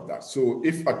mindful of that. So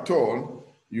if at all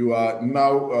you are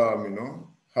now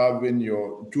having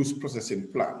your juice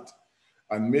processing plant,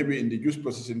 and maybe in the juice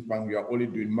processing plant you are only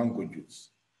doing mango juice.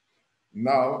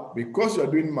 Now, because you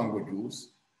are doing mango juice,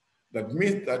 that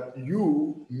means that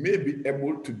you may be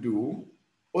able to do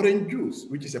orange juice,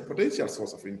 which is a potential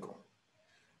source of income.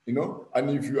 And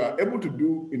if you are able to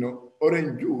do,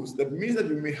 orange juice, that means that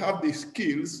you may have the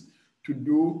skills to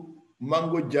do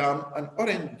mango jam and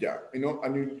orange jam,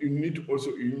 and you need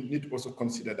to also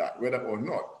consider that whether or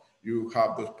not you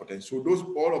have those potential.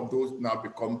 So all of those now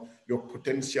become your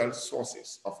potential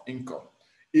sources of income,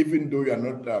 even though you are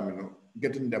not,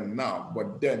 getting them now,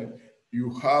 but then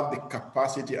you have the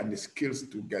capacity and the skills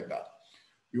to get that.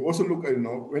 You also look at,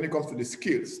 when it comes to the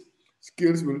skills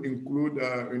will include,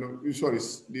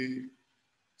 the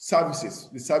services.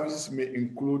 The services may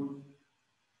include,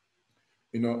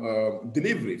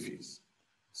 delivery fees.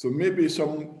 So maybe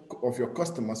some of your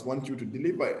customers want you to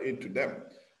deliver it to them.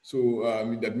 So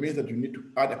that means that you need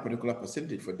to add a particular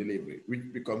percentage for delivery,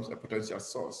 which becomes a potential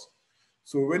source.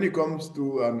 So when it comes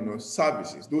to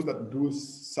services, those that do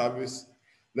service,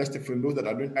 let's take from those that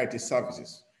are doing IT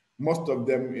services, most of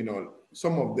them,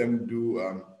 some of them do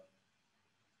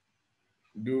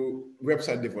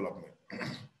website development.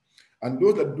 And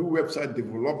those that do website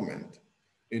development,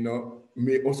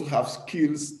 may also have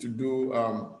skills to do,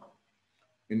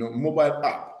 mobile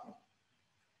app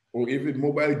or even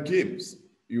mobile games.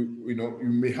 You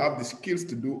may have the skills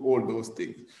to do all those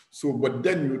things. So, but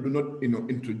then you do not,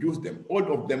 introduce them. All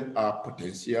of them are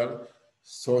potential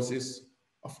sources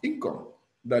of income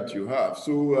that you have.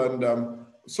 So, and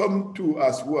some too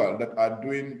as well that are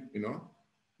doing,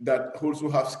 that also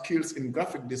have skills in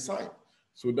graphic design.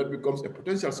 So that becomes a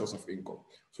potential source of income.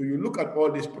 So you look at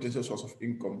all these potential sources of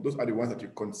income. Those are the ones that you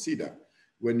consider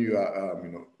when you are,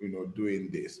 doing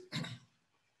this.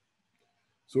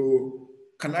 So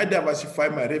can I diversify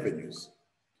my revenues?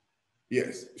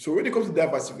 Yes. So when it comes to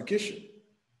diversification,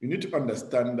 you need to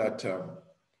understand that to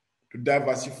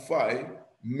diversify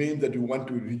means that you want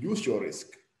to reduce your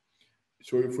risk.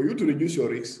 So for you to reduce your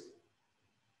risk,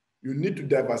 you need to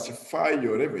diversify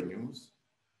your revenues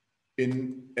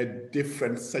in a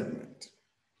different segment.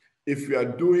 If you are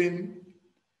doing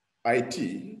IT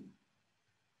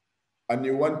and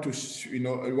you want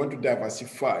to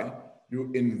diversify,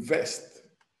 you invest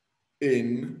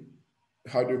in,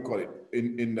 how do you call it,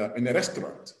 in a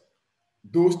restaurant.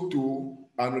 Those two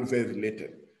are not very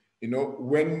related.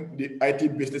 When the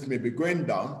IT business may be going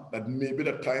down, that may be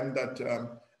the time that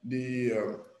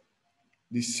the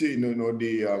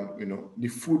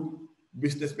food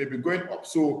business may be going up.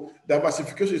 So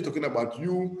diversification is talking about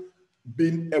you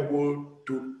being able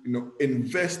to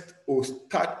invest or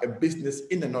start a business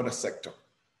in another sector.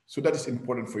 So that is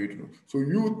important for you to know. So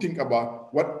you think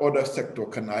about what other sector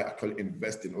can I actually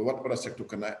invest in, or what other sector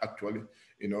can I actually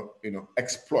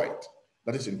exploit.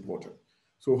 That is important.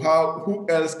 So how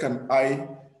else can I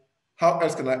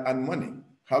earn money?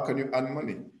 How can you earn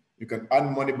money? You can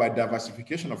earn money by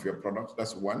diversification of your products.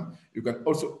 That's one. You can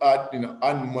also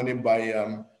earn money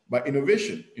by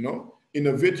innovation.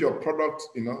 Innovate your products,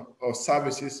 or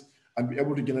services, and be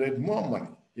able to generate more money.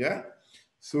 Yeah.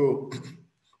 So,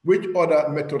 which other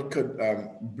method could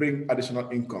bring additional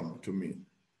income to me?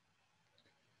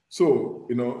 So,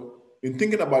 in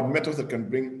thinking about methods that can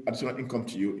bring additional income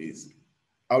to you,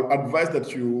 I would advise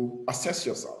that you assess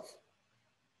yourself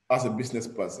as a business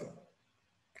person.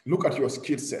 Look at your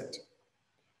skill set.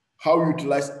 How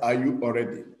utilized are you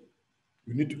already?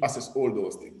 You need to assess all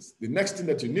those things. The next thing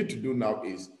that you need to do now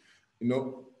is,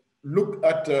 look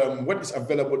at what is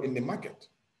available in the market,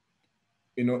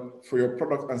 for your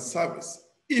product and service.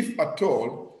 If at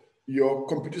all your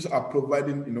competitors are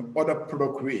providing, other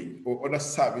product range or other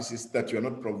services that you are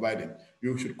not providing,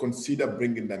 you should consider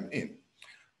bringing them in.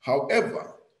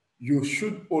 However, you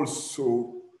should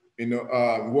also,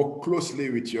 work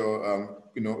closely with your,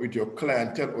 with your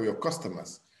clientele or your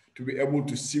customers to be able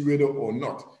to see whether or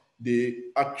not they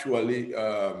actually,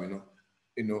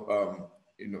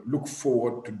 look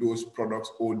forward to those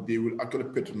products, or they will actually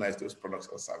patronize those products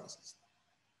or services.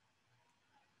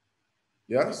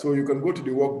 Yeah, so you can go to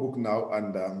the workbook now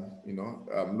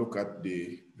and look at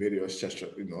the various session,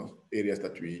 areas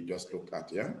that we just looked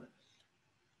at. Yeah.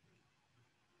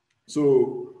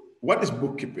 So what is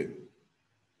bookkeeping?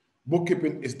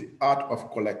 Bookkeeping is the art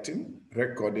of collecting,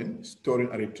 recording, storing,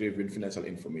 and retrieving financial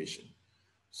information.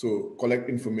 So collect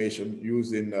information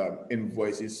using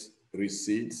invoices,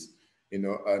 receipts,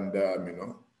 and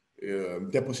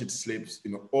deposit slips.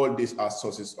 All these are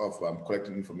sources of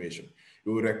collecting information.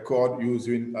 You record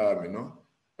using uh,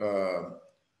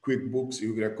 QuickBooks.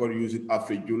 You record using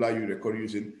Afrijula. You record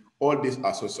using all these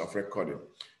are sources of recording.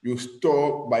 You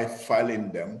store by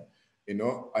filing them.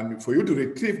 And for you to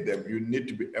retrieve them, you need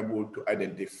to be able to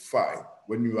identify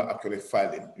when you are actually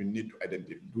filing. You need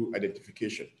to do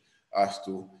identification as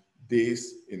to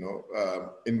this,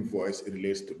 invoice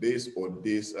relates to this, or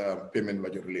this payment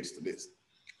budget relates to this.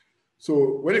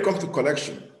 So when it comes to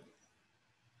collection,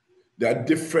 there are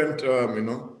different,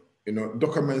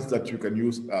 documents that you can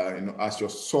use, as your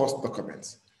source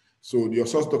documents. So your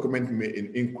source document may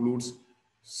include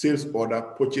sales order,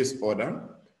 purchase order,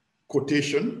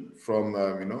 quotation from,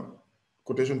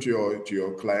 quotation to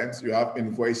your clients. You have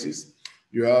invoices,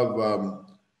 you have,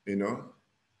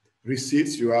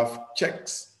 receipts, you have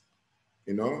checks,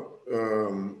 you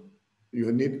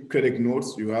need credit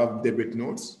notes, you have debit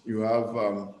notes, you have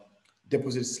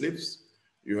deposit slips,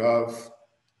 you have,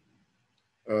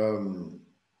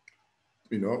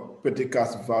 petty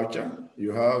cash voucher,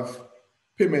 you have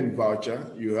payment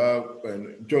voucher, you have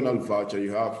journal voucher,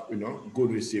 you have,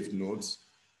 good received notes,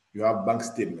 you have bank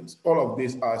statements. All of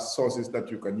these are sources that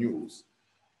you can use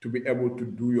to be able to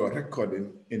do your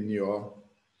recording in your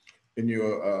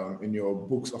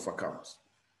books of accounts.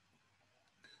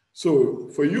 So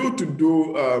for you to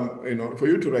do, for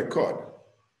you to record,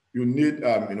 you need,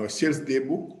 sales day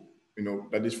book,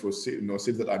 that is for sales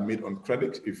that are made on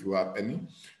credit, if you have any.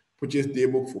 Purchase day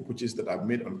book for purchases that are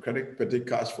made on credit. Petty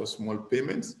cash for small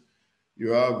payments. You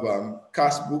have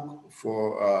cash book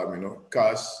for,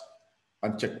 cash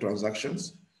and check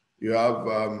transactions. You have,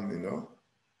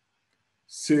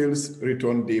 sales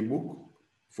return day book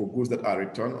for goods that are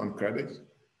returned on credit.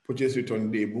 Purchase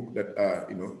return day book that are,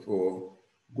 for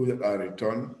goods that are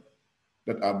returned,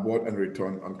 that are bought and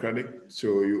returned on credit.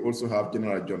 So you also have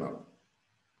general journal.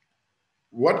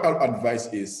 What I'll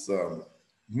advise is,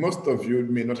 most of you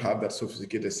may not have that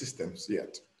sophisticated systems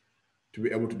yet to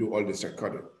be able to do all this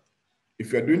recording.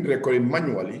 If you're doing the recording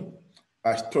manually,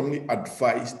 I strongly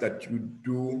advise that you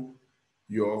do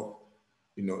your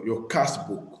cash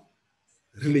book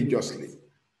religiously.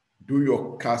 Do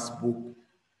your cash book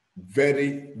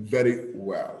very, very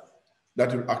well.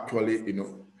 That will actually,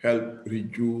 help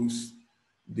reduce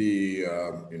the,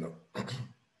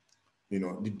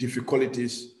 the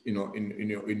difficulties, in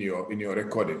your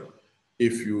recording,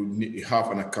 if you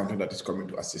have an accountant that is coming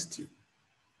to assist you.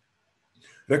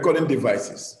 Recording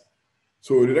devices.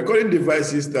 So the recording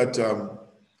devices that,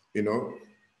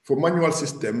 for manual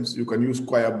systems, you can use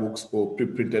Quire books or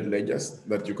pre-printed ledgers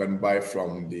that you can buy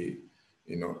from the,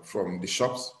 from the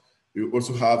shops. You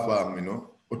also have,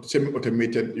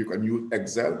 semi-automated, you can use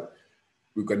Excel.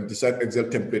 You can design Excel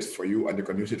templates for you and you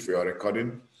can use it for your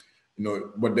recording.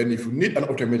 But then if you need an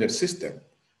automated system,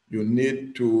 you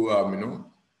need to,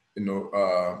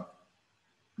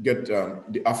 get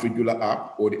the Afrijula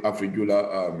app or the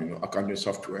Afrijula, accounting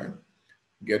software,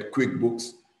 get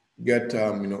QuickBooks, get,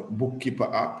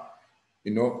 Bookkeeper app.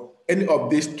 Any of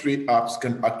these three apps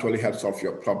can actually help solve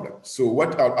your problem. So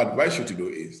what I'll advise you to do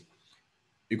is,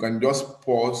 you can just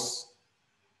pause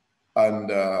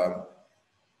and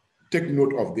take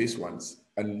note of these ones,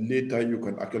 and later you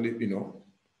can actually,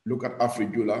 look at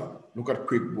Afrijula, look at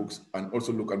QuickBooks, and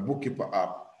also look at Bookkeeper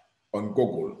app on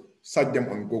Google. Search them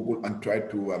on Google and try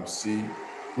to see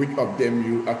which of them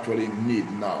you actually need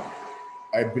now.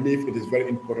 I believe it is very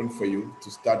important for you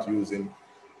to start using,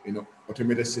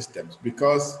 automated systems,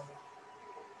 because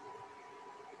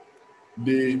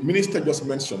the minister just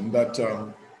mentioned that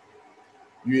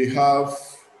you have,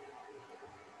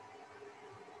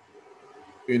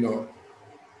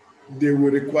 they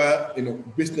will require,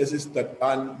 businesses that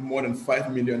earn more than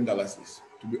 $5 million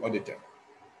to be audited.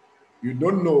 You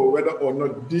don't know whether or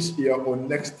not this year or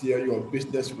next year your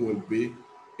business will be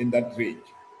in that range.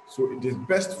 So it is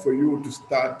best for you to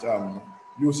start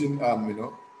using,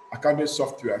 accounting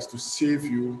softwares to save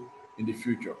you in the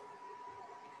future.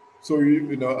 So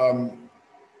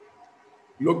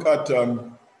look at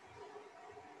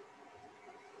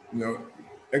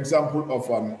example of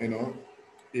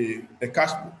a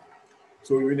cash book.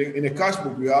 So in a cash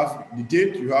book, you have the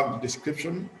date, you have the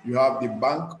description, you have the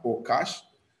bank or cash,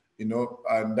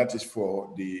 and that is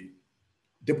for the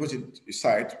deposit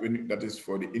side, that is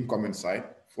for the incoming side.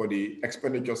 For the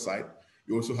expenditure side,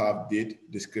 you also have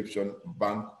date, description,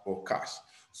 bank, or cash.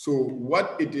 So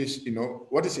what it is,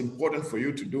 what is important for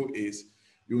you to do is,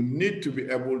 you need to be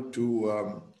able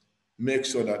to make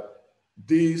sure that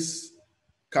this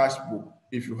cash book,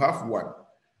 if you have one,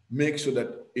 make sure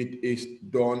that it is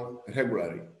done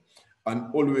regularly,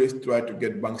 and always try to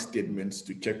get bank statements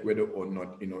to check whether or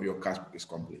not your cash book is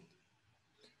complete.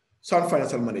 Sound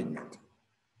financial management.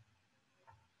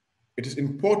 It is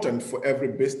important for every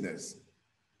business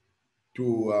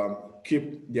to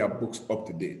keep their books up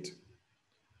to date.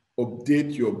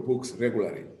 Update your books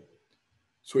regularly.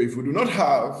 So if you do not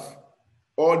have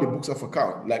all the books of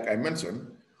account, like I mentioned,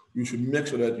 you should make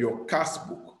sure that your cash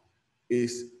book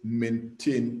is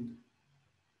maintained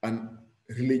and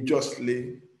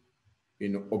religiously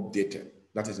updated.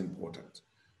 That is important.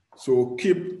 So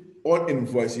keep all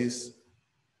invoices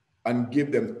and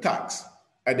give them tags,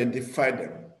 identify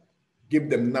them, give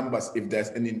them numbers if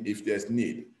there's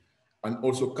need, and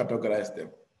also categorize them.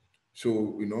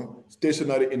 So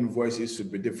stationary invoices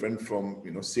should be different from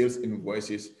sales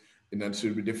invoices, and then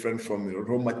should be different from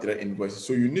raw material invoices.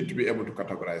 So you need to be able to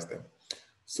categorize them.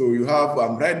 So you have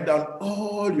write down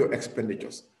all your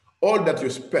expenditures, all that you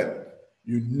spend.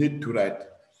 You need to write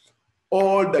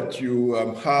all that you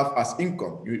have as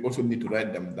income. You also need to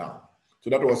write them down. So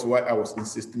that was why I was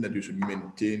insisting that you should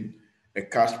maintain a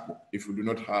cash book if you do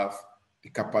not have the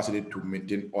capacity to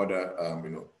maintain other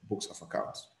books of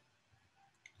accounts.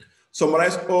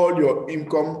 Summarize all your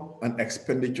income and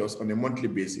expenditures on a monthly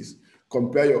basis.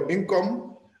 Compare your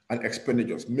income and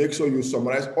expenditures. Make sure you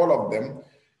summarize all of them.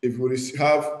 If you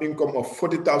have income of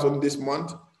 40,000 this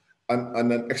month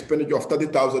and an expenditure of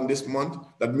 30,000 this month,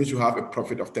 that means you have a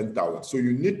profit of 10,000. So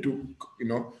you need to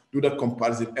do that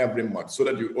comparison every month so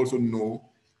that you also know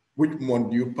which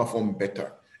month you perform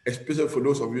better, especially for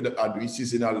those of you that are doing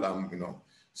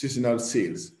seasonal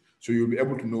sales. So you'll be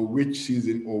able to know which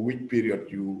season or which period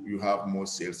you have more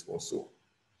sales or so.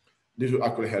 This will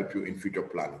actually help you in future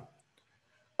planning.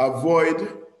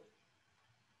 Avoid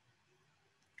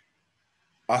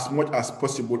as much as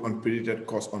possible unpredicted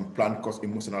costs, unplanned costs,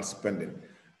 emotional spending,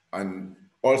 and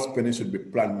all spending should be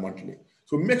planned monthly.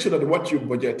 So make sure that what you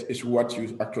budget is what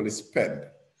you actually spend.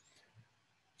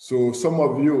 So some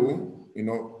of you,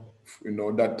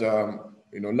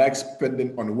 like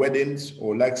spending on weddings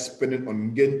or like spending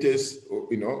on gentes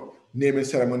or naming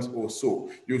ceremonies or so.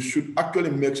 You should actually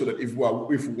make sure that if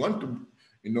you want to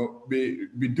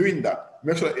be doing that,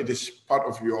 make sure that it is part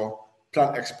of your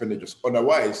planned expenditures.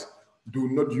 Otherwise, do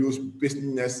not use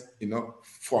business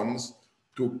funds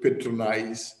to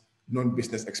patronize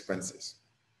non-business expenses.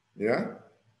 Yeah,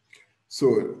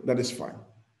 so that is fine.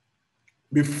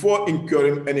 Before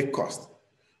incurring any cost,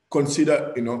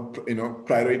 consider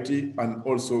priority and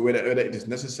also whether it is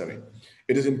necessary.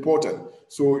 It is important.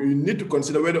 So you need to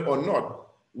consider whether or not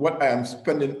what I am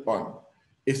spending on,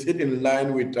 is it in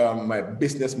line with my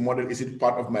business model? Is it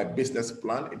part of my business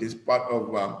plan? It is part of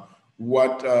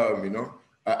what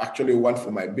I actually want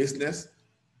for my business?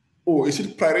 Or is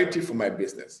it priority for my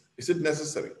business? Is it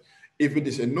necessary? If it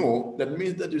is a no, that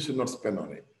means that you should not spend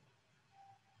on it.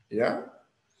 Yeah?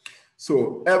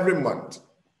 So every month,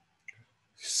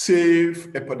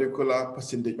 save a particular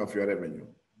percentage of your revenue.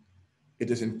 It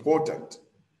is important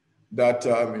that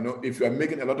if you are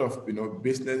making a lot of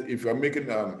business, if you are making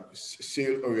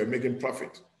sales or you are making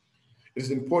profit, it is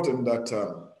important that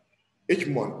each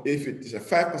month, if it is a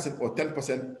 5% or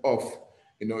 10% of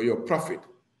your profit,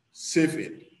 save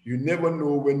it. You never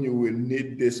know when you will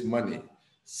need this money.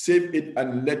 Save it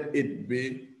and let it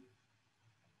be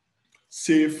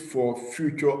saved for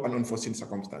future and unforeseen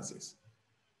circumstances.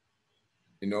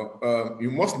 You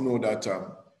must know that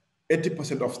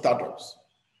 80% of startups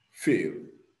fail,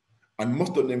 and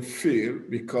most of them fail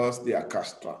because they are cash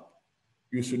strapped.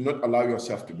 You should not allow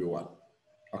yourself to be one.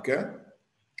 Okay?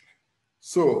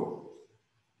 So,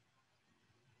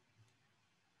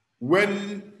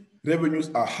 when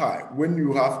revenues are high, when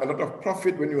you have a lot of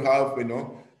profit, when you have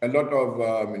a lot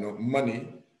of money,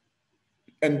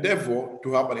 endeavor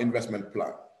to have an investment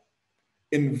plan.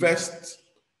 Invest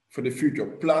for the future.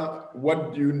 Plan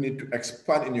what do you need to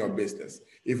expand in your business.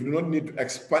 If you do not need to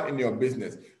expand in your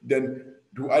business, then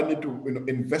do I need to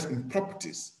invest in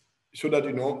properties so that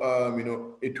it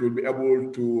will be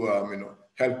able to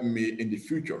help me in the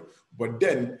future. But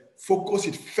then focus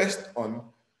it first on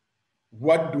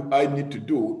what do I need to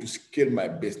do to scale my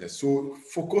business. So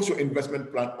focus your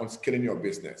investment plan on scaling your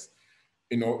business.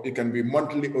 It can be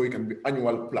monthly or it can be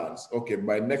annual plans. Okay,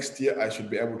 by next year, I should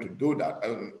be able to do that.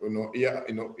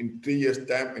 In 3 years'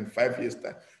 time, in 5 years'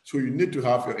 time. So you need to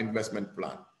have your investment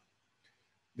plan.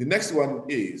 The next one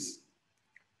is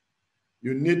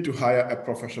you need to hire a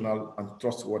professional and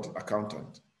trustworthy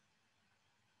accountant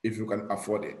if you can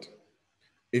afford it.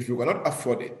 If you cannot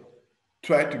afford it,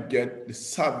 try to get the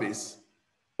service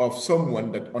of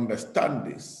someone that understands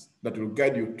this, that will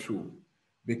guide you through,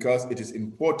 because it is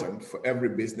important for every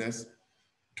business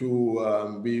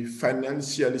to be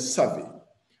financially savvy,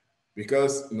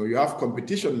 because you have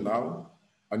competition now,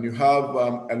 and you have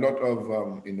a lot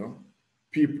of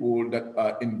people that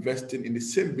are investing in the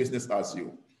same business as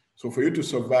you. So for you to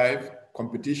survive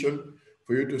competition,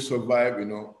 for you to survive,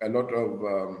 a lot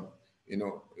of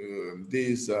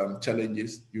these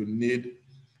challenges, you need,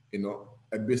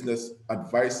 a business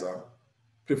advisor,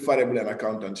 preferably an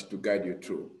accountant, to guide you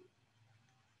through.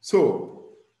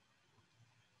 So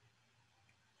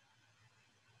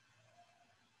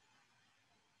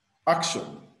action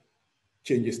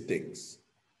changes things.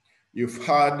 You've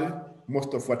heard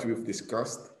most of what we've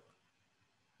discussed.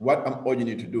 What I'm urging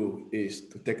you to do is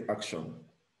to take action,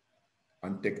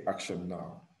 and take action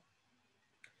now.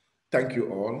 Thank you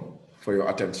all for your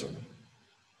attention.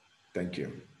 Thank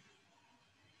you.